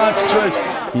 Matt. Great concentration.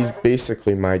 He's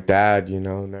basically my dad, you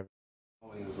know.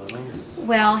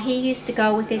 Well, he used to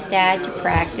go with his dad to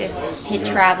practice. He'd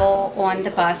travel on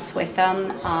the bus with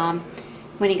them.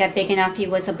 When he got big enough, he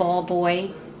was a ball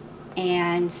boy.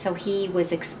 And so he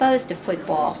was exposed to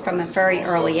football from a very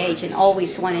early age and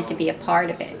always wanted to be a part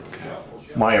of it.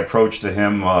 My approach to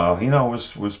him, you know,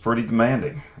 was pretty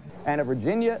demanding. And a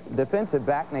Virginia defensive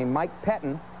back named Mike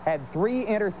Pettine had 3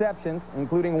 interceptions,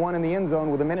 including one in the end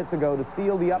zone with a minute to go to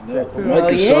seal the upset.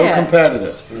 Mike is so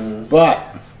competitive, but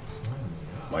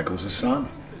Michael's his son,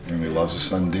 and he loves his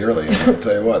son dearly. And I'll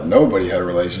tell you what, nobody had a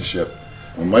relationship.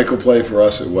 When Michael played for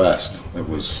us at West, it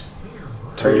was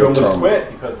total turmoil.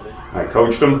 I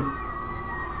coached him.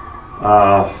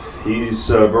 He's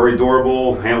very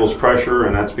durable, handles pressure,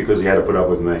 and that's because he had to put up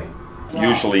with me.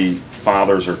 Usually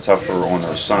fathers are tougher on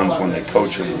their sons when they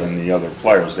coach them than the other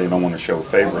players. They don't want to show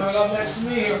favorites.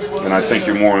 And I think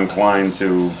you're more inclined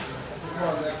to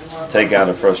take out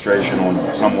a frustration on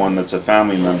someone that's a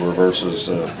family member versus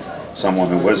someone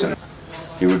who isn't.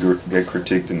 He would get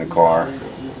critiqued in the car,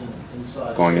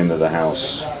 going into the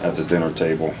house, at the dinner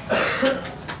table.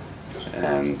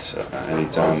 And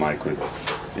anytime I could,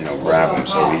 you know, grab him,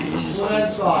 so he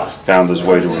found his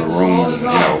way to a room and, you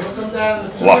know,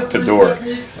 locked the door.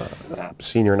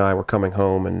 Senior and I were coming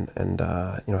home and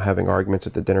you know, having arguments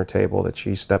at the dinner table that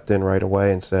she stepped in right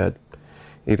away and said,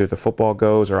 either the football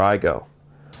goes or I go.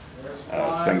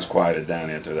 Things quieted down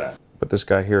after that. But this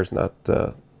guy here is not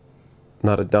a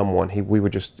dumb one. He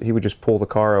would just pull the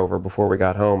car over before we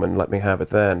got home and let me have it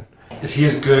then. Is he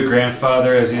as good a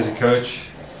grandfather as he is a coach?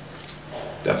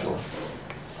 Definitely.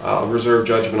 Reserve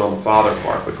judgment on the father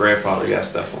part, but grandfather,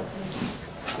 yes, definitely.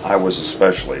 I was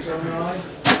especially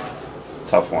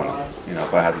tough one. You know,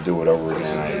 if I had to do it over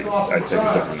again, I'd take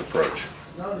a different approach.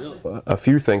 A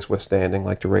few things withstanding,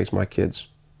 like to raise my kids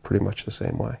pretty much the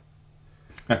same way.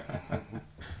 I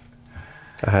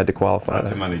had to qualify.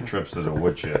 Not too many trips to the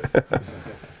woodshed.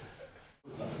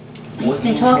 He's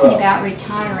been talking about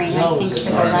retiring, I think,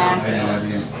 for the last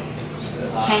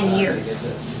 10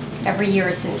 years. Every year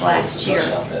is his last year.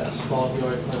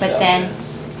 But then,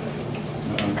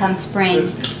 come spring,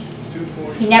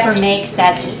 he never makes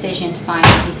that decision final.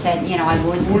 He said, you know, I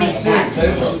wouldn't make that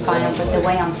decision final, but the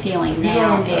way I'm feeling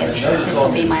now is this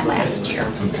will be my last year.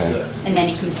 And then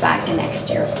he comes back the next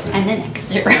year, and the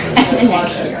next year, and the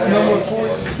next year.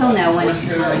 He'll know when it's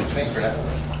time.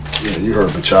 Yeah, you heard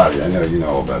Bacciati. I know you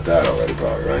know about that already,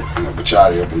 probably, right? You know,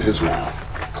 Bacciati opened his mouth.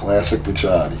 Classic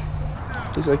Bacciati.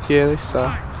 He's like, yeah, they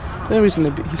suck. The only reason they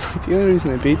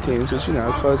beat teams is, you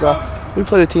know, because we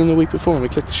played a team the week before and we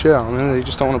kicked the shit out of them, and they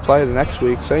just don't want to play the next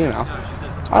week. So, you know,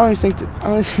 I don't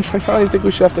even think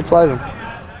we should have to play them.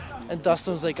 And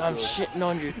Dustin was like, I'm shitting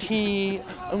on your team.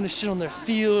 I'm gonna shit on their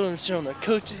field. I'm gonna shit on their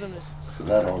coaches. So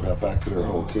that all got back to their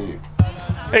whole team.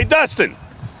 Hey, Dustin.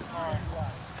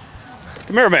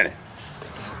 Come here a minute.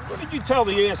 What did you tell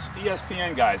the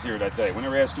ESPN guys here that day when they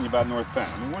were asking you about North Penn?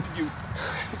 I mean, what did you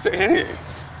say? Anything?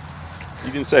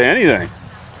 You didn't say anything.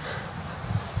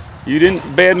 You didn't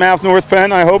badmouth North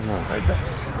Penn, I hope? No,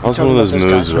 I was one of those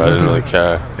moods where I didn't really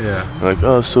care. Yeah. Like,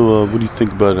 oh, so what do you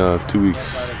think about 2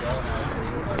 weeks?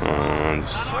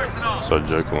 Just start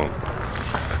joking.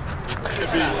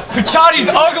 Bacciati's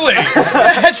ugly!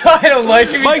 That's why I don't like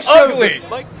him. He's ugly!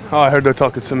 Oh, I heard they're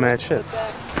talking some mad shit.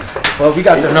 Well, we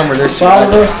got their number this year.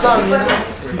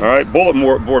 All right, bulletin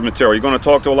board material. You're going to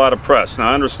talk to a lot of press.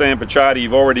 Now, I understand, Pettine,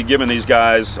 you've already given these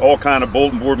guys all kind of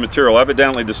bulletin board material.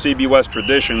 Evidently, the CB West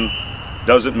tradition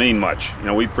doesn't mean much. You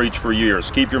know, we preach for years.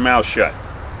 Keep your mouth shut.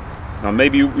 Now,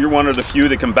 maybe you're one of the few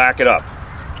that can back it up.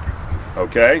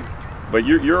 Okay? But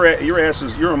you're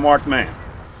a marked man.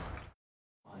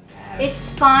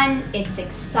 It's fun, it's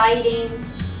exciting,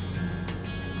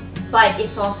 but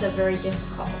it's also very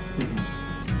difficult.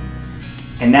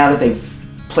 And now that they've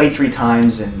played 3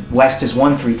 times and West has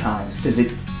won 3 times, does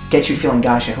it get you feeling,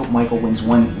 gosh, I hope Michael wins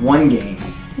one game?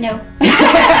 No.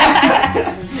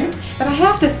 But I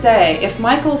have to say, if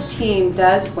Michael's team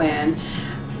does win,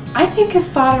 I think his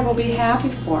father will be happy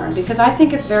for him, because I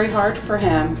think it's very hard for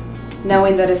him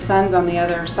knowing that his son's on the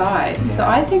other side. Yeah. So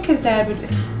I think his dad would,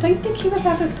 don't you think he would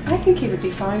have it? I think he would be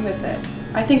fine with it.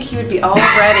 I think he would be all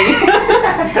ready.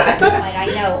 But I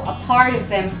know a part of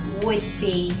him would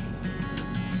be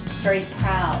very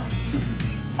proud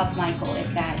of Michael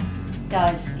if that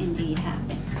does indeed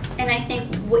happen. And I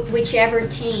think whichever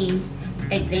team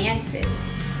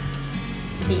advances,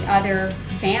 the other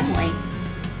family,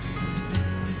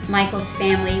 Michael's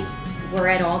family, were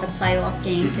at all the playoff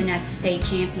games and at the state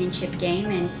championship game,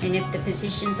 and if the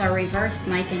positions are reversed,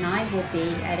 Mike and I will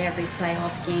be at every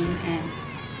playoff game and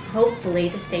hopefully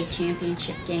the state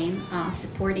championship game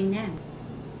supporting them.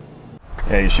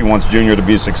 Hey, she wants Junior to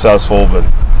be successful, but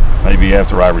maybe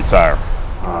after I retire.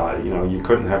 You know, you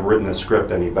couldn't have written the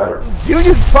script any better.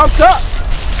 Junior's pumped up.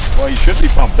 Well, you should be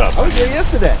pumped up. I was there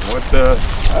yesterday. What I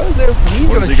was there. He's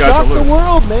going to shock the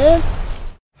world, man.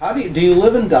 How do you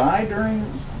live and die during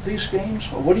these games?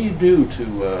 What do you do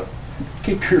to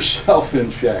keep yourself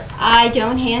in check? I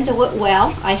don't handle it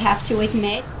well, I have to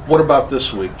admit. What about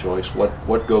this week, Joyce?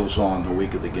 What goes on the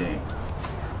week of the game?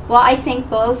 Well, I think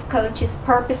both coaches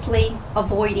purposely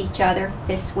avoid each other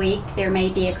this week. There may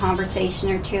be a conversation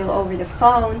or two over the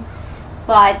phone,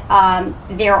 but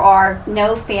there are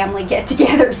no family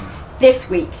get-togethers this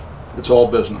week. It's all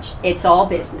business. It's all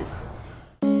business.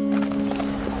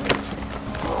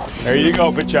 There you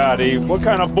go, Pettine. What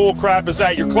kind of bull crap is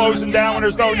that? You're closing down when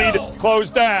there's no need to close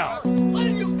down.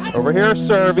 Over here,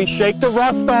 Servy. Shake the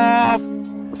rust off.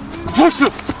 Listen.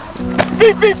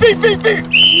 Beep.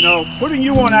 You know, putting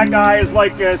you on that guy is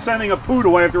like sending a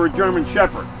poodle after a German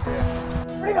Shepherd.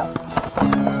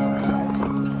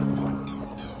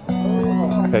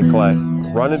 Okay, Clay,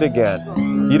 run it again.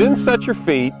 You didn't set your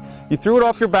feet, you threw it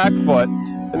off your back foot,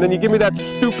 and then you give me that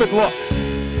stupid look.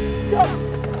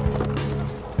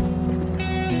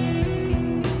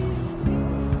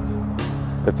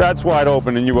 If that's wide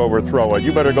open and you overthrow it,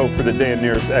 you better go for the damn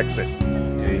nearest exit. You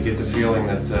know, you get the feeling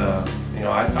that, you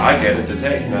know, I get it, that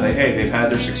they've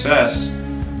had their success,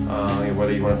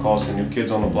 whether you want to call us the new kids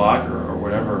on the block or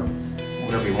whatever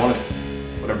you want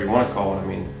to call it. I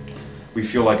mean, we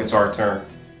feel like it's our turn.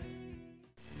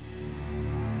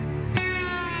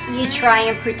 You try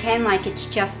and pretend like it's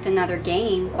just another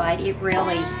game, but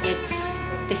it's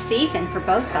the season for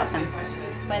both of them.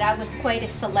 But I was quite a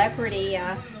celebrity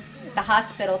at the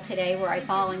hospital today where I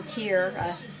volunteer.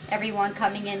 Everyone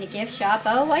coming in the gift shop,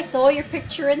 oh, I saw your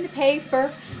picture in the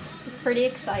paper. It was pretty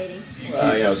exciting.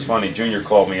 Yeah, it was funny. Junior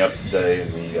called me up today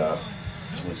and he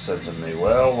said to me,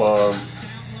 well,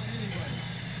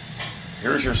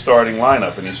 here's your starting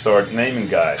lineup, and he started naming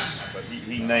guys. But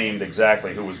he named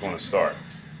exactly who was going to start.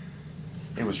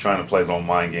 He was trying to play little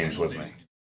mind games with me.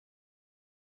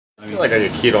 I feel like I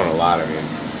get keyed on a lot. I mean,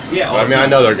 I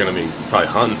know they're going to be probably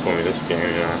hunting for me this game, you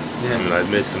know. Yeah. I mean, I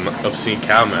made some obscene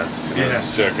cow mess,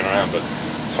 just joking around, but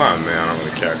it's fine, man. I don't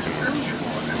really care too much.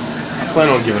 I plan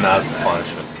on giving out the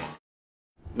punishment.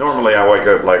 Normally, I wake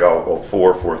up like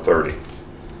 4:30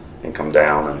 and come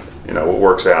down, and you know it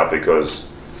works out because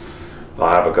I'll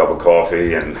have a cup of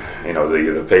coffee, and you know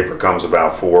the paper comes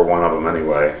about 4, one of them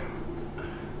anyway.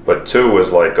 But 2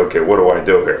 is like, okay, what do I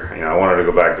do here? You know, I wanted to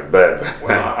go back to bed,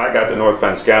 but I got the North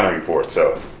Penn scouting report,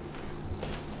 so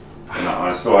you know,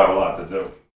 I still have a lot to do.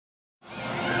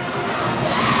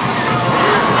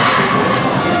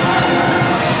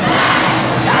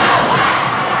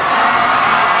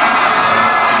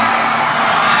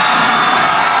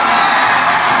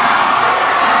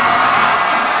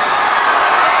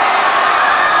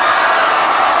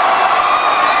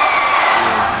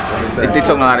 They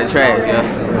talking a lot of trash,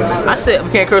 yeah. I said we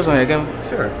can't curse on here, can we?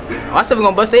 Sure. I said we're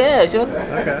gonna bust their ass, yo.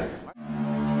 Okay.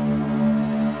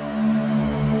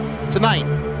 Tonight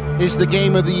is the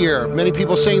game of the year. Many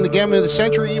people saying the game of the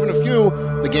century, even a few,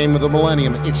 the game of the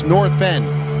millennium. It's North Penn,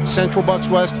 Central Bucks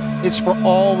West. It's for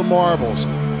all the marbles.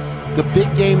 The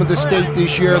big game of the state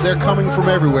this year. They're coming from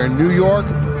everywhere. New York,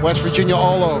 West Virginia,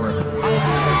 all over.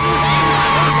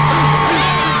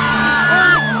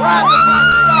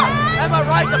 Am I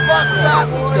right? The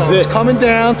Bucks So it's coming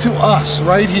down to us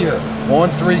right here.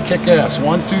 1-3, kick ass.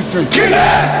 1, 2, 3. Kick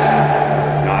ass!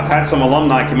 had some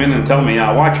alumni come in and tell me,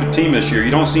 I watch your team this year. You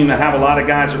don't seem to have a lot of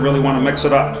guys that really want to mix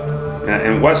it up.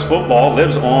 And West football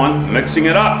lives on mixing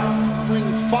it up.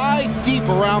 5 deep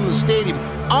around the stadium.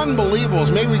 Unbelievable.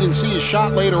 Maybe we can see a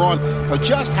shot later on of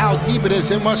just how deep it is.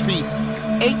 There must be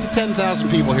 8,000 to 10,000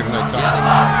 people here tonight, Tom.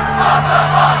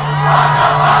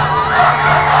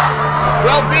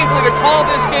 Well, Beasley, to call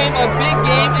this game a big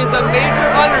game is a major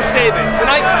understatement.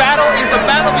 Tonight's battle is a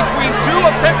battle between two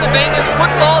of Pennsylvania's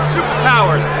football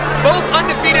superpowers. Both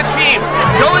undefeated teams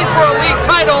going for a league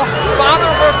title,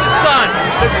 father versus son.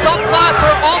 The subplots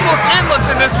are almost endless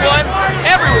in this one.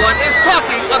 Everyone is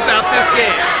talking about this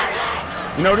game.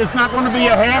 You know, there's not going to be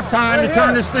a halftime to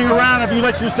turn this thing around if you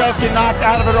let yourself get knocked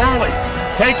out of it early.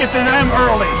 Take it to them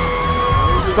early.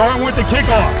 Starting with the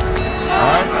kickoff.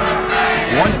 All right.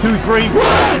 1, 2, 3, 1.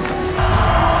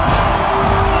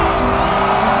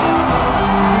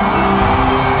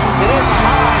 It is a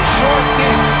high, short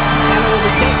kick, and it will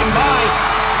be taken by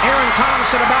Aaron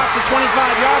Thomas at about the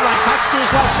 25-yard line. Cuts to his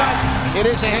left side. It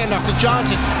is a handoff to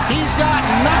Johnson. He's got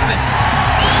nothing.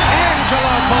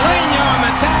 Angelo Polino on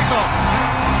the tackle.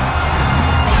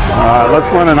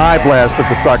 Let's run an eye blast at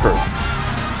the suckers.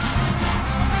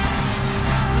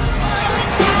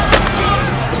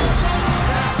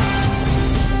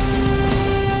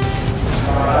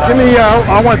 Give me,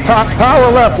 I want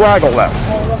power left, waggle left.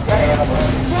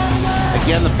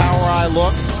 Again, the power eye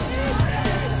look.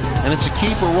 And it's a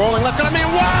keeper rolling. Look at him,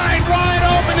 wide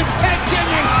open. It's Ted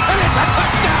Kenyon, and it's a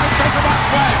touchdown. Centerbox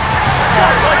West.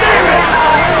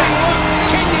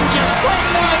 Kenyon just right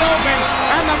wide open,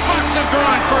 and the Bucks have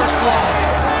drawn first blood.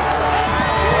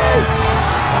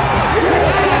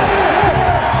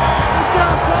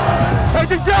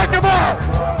 Hey, Giacomo!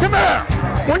 Come here!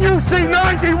 When you see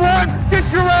 91, get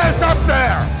your ass up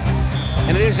there!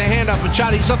 And it is a handoff.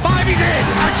 Pettine, he's a 5, he's in!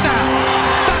 Touchdown!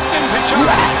 Dustin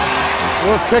Pettine!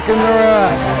 We're kicking their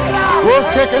ass. We're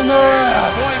kicking their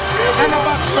ass. Points, and the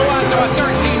Bucks go out to a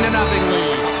 13-0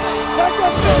 lead.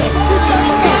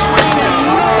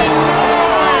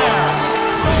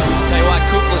 Tell you what,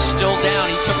 Kukla's still down.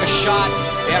 He took a shot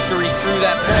after he threw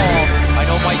that ball. I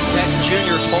know Mike Pettine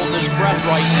Jr. is holding his breath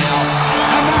right now.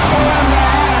 And that will end the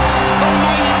half. The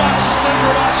Mighty Bucks of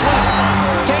Central Bucks West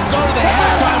go to the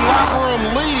halftime locker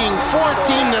room leading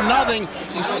 14-0.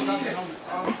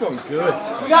 I'm feeling good.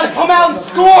 We got to come out and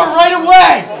score right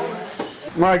away.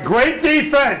 My great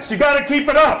defense. You got to keep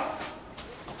it up.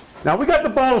 Now we got the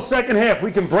ball the second half.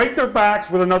 We can break their backs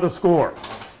with another score.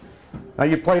 Now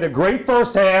you played a great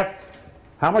first half.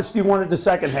 How much do you want in the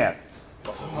second half?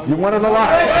 You wanted a lot.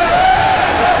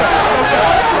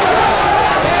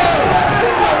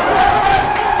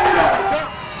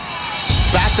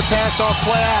 Back to pass off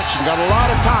play action. Got a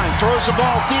lot of time. Throws the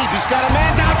ball deep. He's got a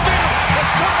man downfield.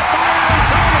 It's caught by Aaron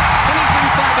Thomas, and he's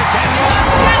inside the 10-yard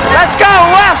line. Let's go,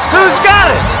 West. Who's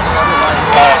got it?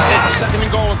 Second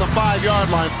and goal at the 5-yard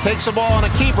line. Takes the ball on a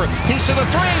keeper. He's to the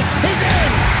 3. He's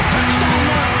in. Touchdown,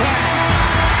 Mark Platt.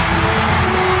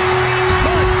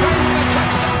 Mark Platt with a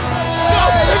touchdown.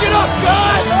 Pick it up,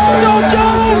 guys. Go,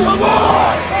 Joe. Come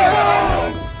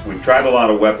on. We've tried a lot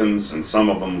of weapons, and some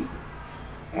of them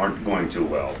aren't going too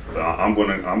well. But I'm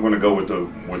gonna go with the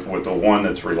one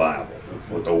that's reliable,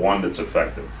 with the one that's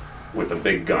effective, with the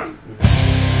big gun.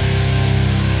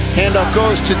 Handoff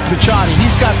goes to Pettine.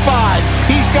 He's got 5.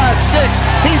 He's got 6.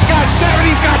 He's got 7.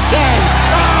 He's got 10.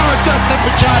 Oh, Dustin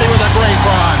Pettine with a great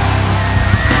run.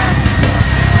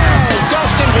 Oh,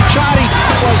 Dustin Pettine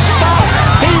was stopped.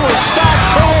 He was stopped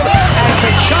cold, and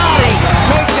Pettine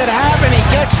makes it happen. He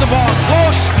gets the ball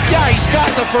close. Yeah, he's got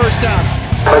the first down.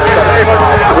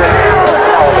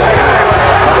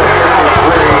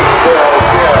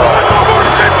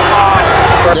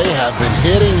 They have been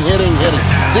hitting.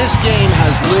 This game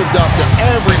has lived up to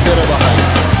every bit of the hype.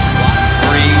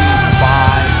 3, 5,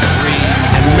 3,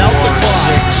 and melt the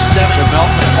clock. 6, 7. To melt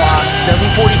the clock.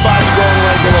 7:45 to go in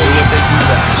regulation. Do what they do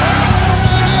best.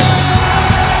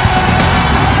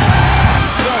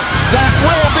 That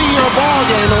will be your ball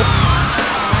game.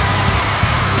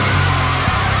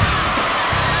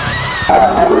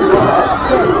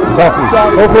 Toughies.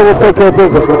 Hopefully we'll take care of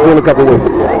business. We'll see you in a couple of weeks.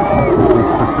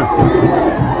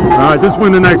 All right, just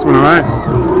win the next one, all right?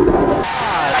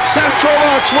 Central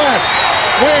Bucks West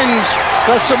wins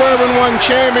the Suburban One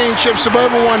Championship,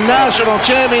 Suburban One National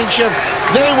Championship.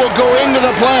 They will go into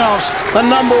the playoffs, the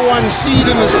 #1 seed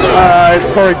in the state.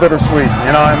 It's very bittersweet.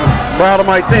 You know, I'm proud of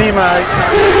my team.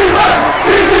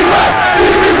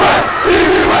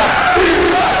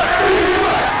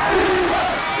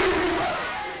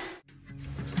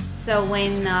 So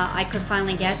when I could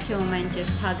finally get to him and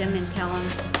just hug him and tell him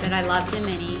that I loved him,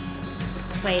 and he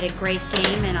played a great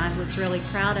game, and I was really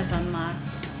proud of him.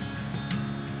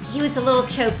 He was a little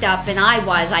choked up, and I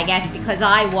was, I guess, because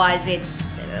I was it.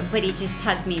 But he just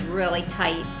hugged me really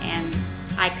tight, and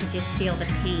I could just feel the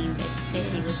pain that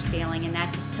he was feeling, and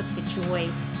that just took the joy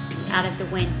out of the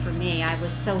win for me. I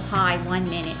was so high 1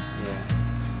 minute,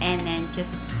 and then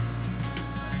just.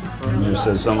 You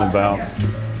said something about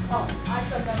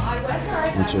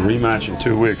it's a rematch in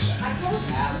 2 weeks.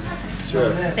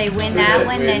 If they win that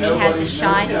one, then he has a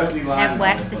shot at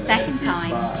West the second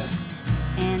time.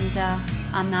 And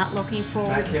I'm not looking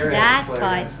forward to that,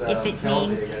 but if it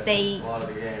means they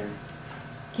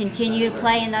continue to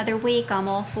play another week, I'm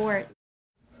all for it.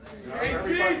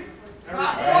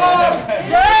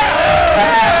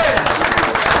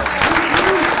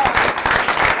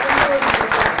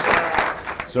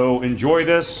 So enjoy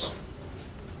this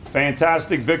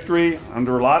fantastic victory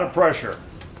under a lot of pressure.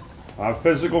 A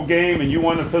physical game, and you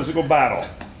won the physical battle.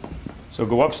 So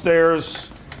go upstairs,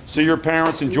 see your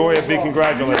parents, enjoy it, be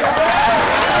congratulated.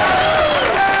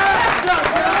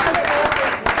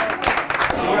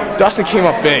 Dustin came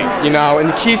up big, you know, in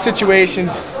the key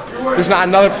situations. There's not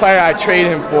another player I'd trade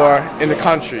him for in the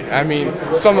country. I mean,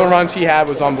 some of the runs he had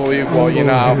was unbelievable, you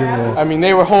know. I mean,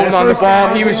 they were holding on the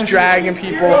ball. He was dragging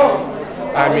people.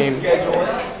 I mean,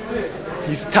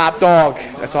 he's the top dog.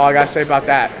 That's all I got to say about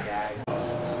that.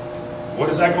 What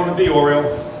is that going to be,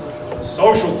 Oriole?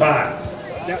 Social time.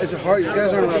 Now, is it hard? You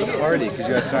guys aren't allowed to party because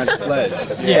you guys signed a pledge.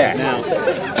 Yeah. Now,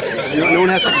 no one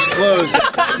has to disclose.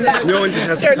 No one just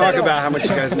has to talk about how much you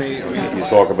guys made. You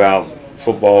talk about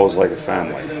football is like a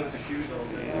family.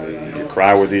 You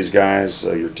cry with these guys,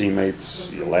 your teammates.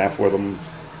 You laugh with them.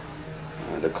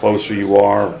 The closer you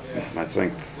are, I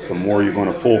think the more you're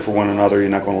going to pull for one another. You're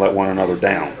not going to let one another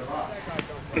down.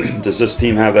 Does this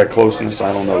team have that closeness?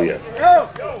 I don't know yet.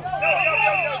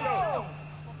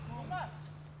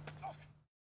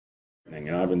 And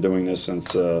I've been doing this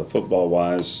since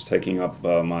football-wise, taking up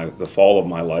the fall of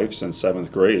my life since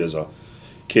 7th grade as a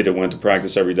kid that went to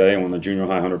practice every day and won the junior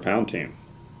high 100-pound team.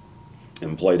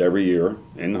 And played every year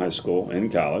in high school, in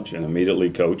college, and immediately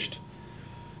coached,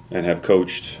 and have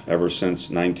coached ever since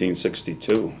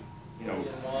 1962. You know,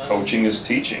 coaching is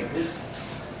teaching.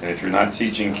 And if you're not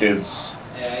teaching kids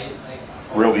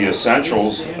really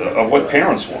essentials of what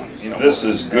parents want, you know, this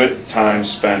is good time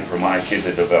spent for my kid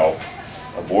to develop.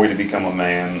 A boy to become a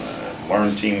man,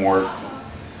 learn teamwork,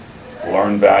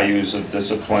 learn values of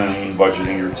discipline,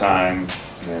 budgeting your time,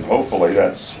 and hopefully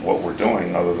that's what we're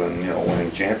doing other than, you know,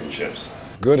 winning championships.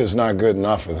 Good is not good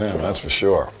enough with him, that's for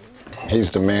sure. He's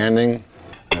demanding.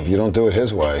 If you don't do it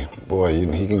his way, boy,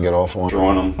 he can get off on.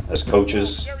 Throwing them as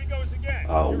coaches,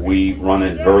 we run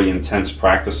in very intense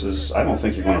practices. I don't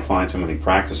think you're going to find too many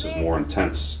practices more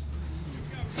intense.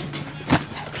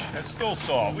 Still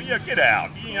saw. Well, yeah, get out.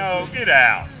 You know, get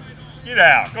out. Get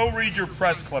out. Go read your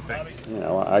press clipping. You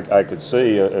know, I could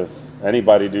see if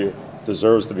anybody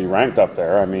deserves to be ranked up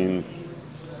there. I mean,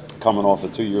 coming off the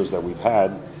 2 years that we've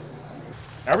had.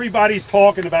 Everybody's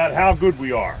talking about how good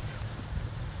we are.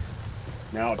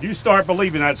 Now, if you start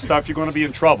believing that stuff, you're going to be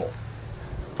in trouble.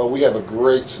 But we have a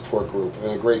great support group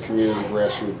and a great community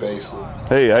grassroots base.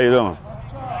 Hey, how you doing?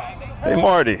 Hey,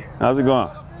 Marty. How's it going?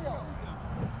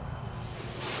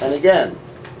 And again,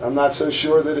 I'm not so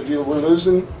sure that if you were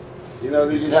losing, you know,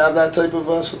 that you'd have that type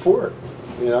of support.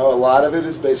 You know, a lot of it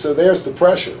is based. So there's the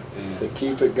pressure to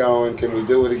keep it going. Can we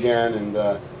do it again? And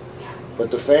but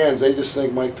the fans, they just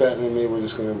think Mike Pettine and me, we're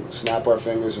just going to snap our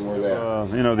fingers and we're there.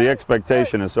 You know, the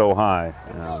expectation is so high.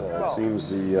 So it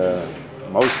seems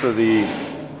most of the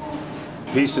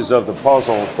pieces of the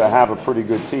puzzle to have a pretty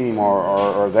good team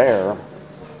are there,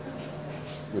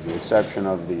 with the exception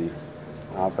of the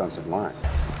offensive line.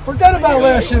 Forget about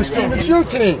last year's team, it's your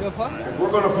team. If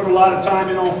we're going to put a lot of time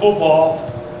in on football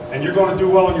and you're going to do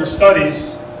well in your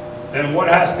studies, then what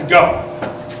has to go?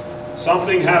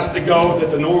 Something has to go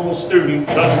that the normal student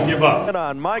doesn't give up.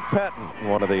 On Mike Pettine,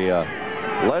 one of the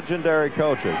legendary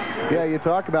coaches. Yeah, you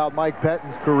talk about Mike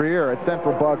Pettine's career at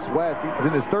Central Bucks West. He's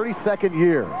in his 32nd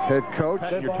year as head coach.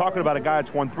 You're talking about a guy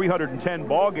that's won 310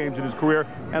 ball games in his career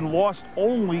and lost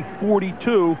only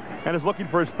 42 and is looking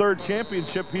for his 3rd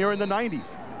championship here in the 90s.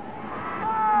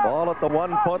 Ball at the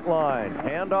 1-foot line.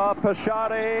 Handoff,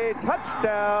 Pisciotti.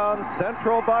 Touchdown,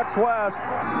 Central Bucks West.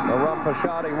 The run,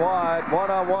 Pisciotti wide.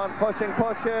 One-on-one, pushing.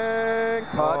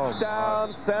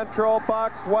 Touchdown, Central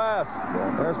Bucks West.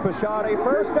 There's Pisciotti.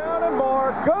 First down and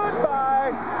more.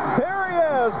 Goodbye. There he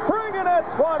is, bringing it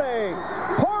 20.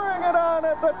 Pouring it on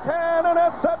at the 10, and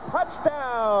it's a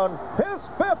touchdown. His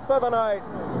 5th of the night.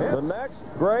 The next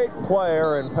great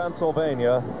player in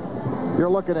Pennsylvania. You're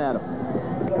looking at him.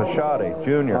 Pisciotti,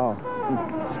 Jr.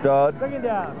 stud.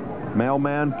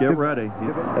 Mailman, get ready.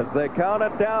 As they count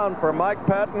it down for Mike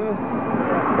Pettine,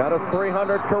 got his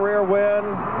 300th career win,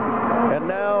 and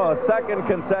now a second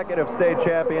consecutive state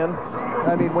champion.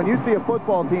 I mean, when you see a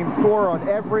football team score on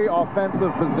every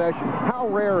offensive possession, how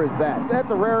rare is that? That's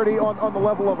a rarity on the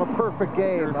level of a perfect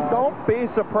game. Don't be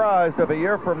surprised if a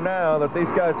year from now that these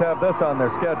guys have this on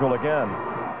their schedule again.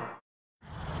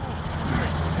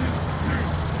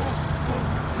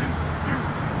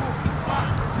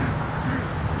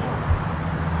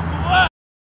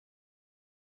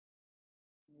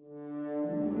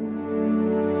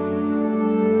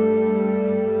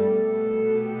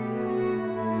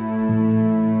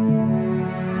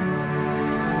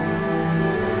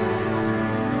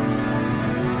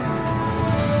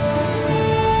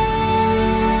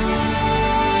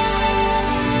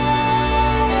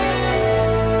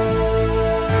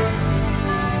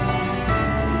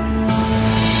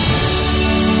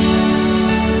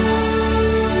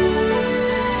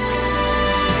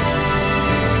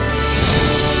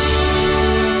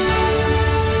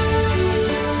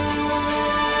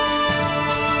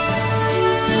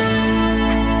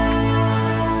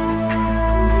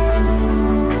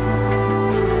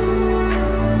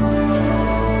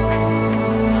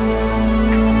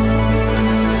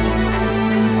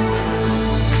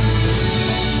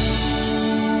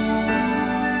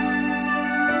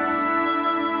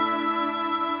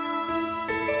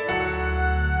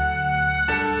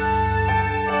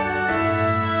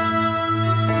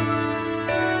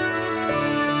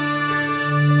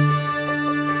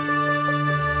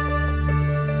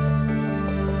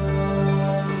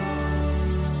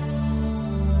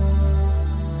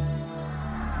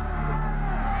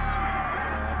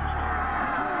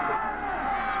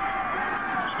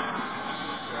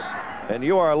 And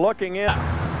you are looking in.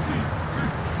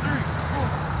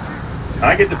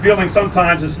 I get the feeling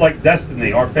sometimes it's like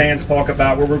destiny. Our fans talk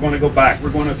about where we're going to go back. We're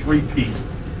going to three-peat.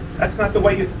 That's not the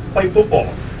way you play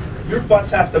football. Your butts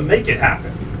have to make it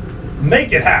happen.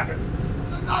 Make it happen.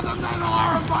 Another medal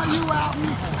arm by you, Alton.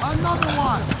 Another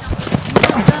one.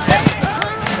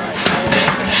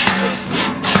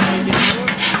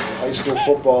 High school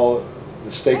football,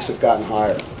 the stakes have gotten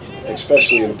higher,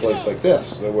 especially in a place like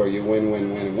this, where you win,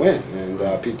 win, win, and win.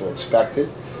 And people expect it.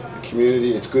 The community,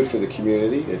 it's good for the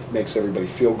community. It makes everybody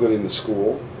feel good in the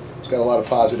school. It's got a lot of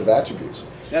positive attributes.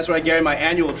 That's right, Gary, my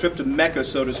annual trip to Mecca,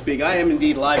 so to speak. I am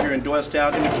indeed live here in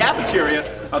Doylestown in the cafeteria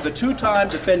of the two-time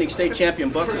defending state champion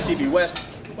Bucks of CB West.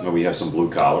 Well, we have some blue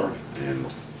collar and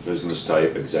business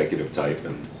type, executive type,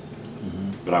 and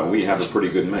but we have a pretty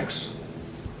good mix.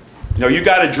 You know, you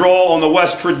got to draw on the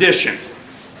West tradition.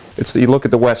 It's you look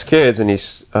at the West kids, and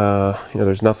he's you know,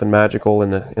 there's nothing magical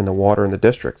in the water in the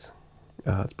district,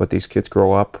 but these kids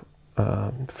grow up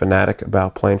fanatic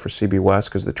about playing for CB West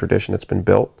because of the tradition that's been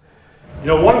built. You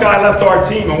know, one guy left our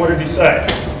team, and what did he say?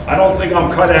 I don't think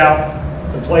I'm cut out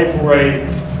to play for a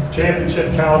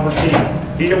championship caliber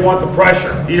team. He didn't want the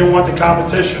pressure. He didn't want the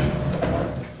competition.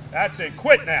 That's it.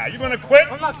 Quit now. You're going to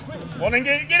quit? I'm not quitting. Well, then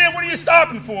get in. What are you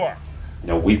stopping for? You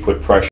know, we put pressure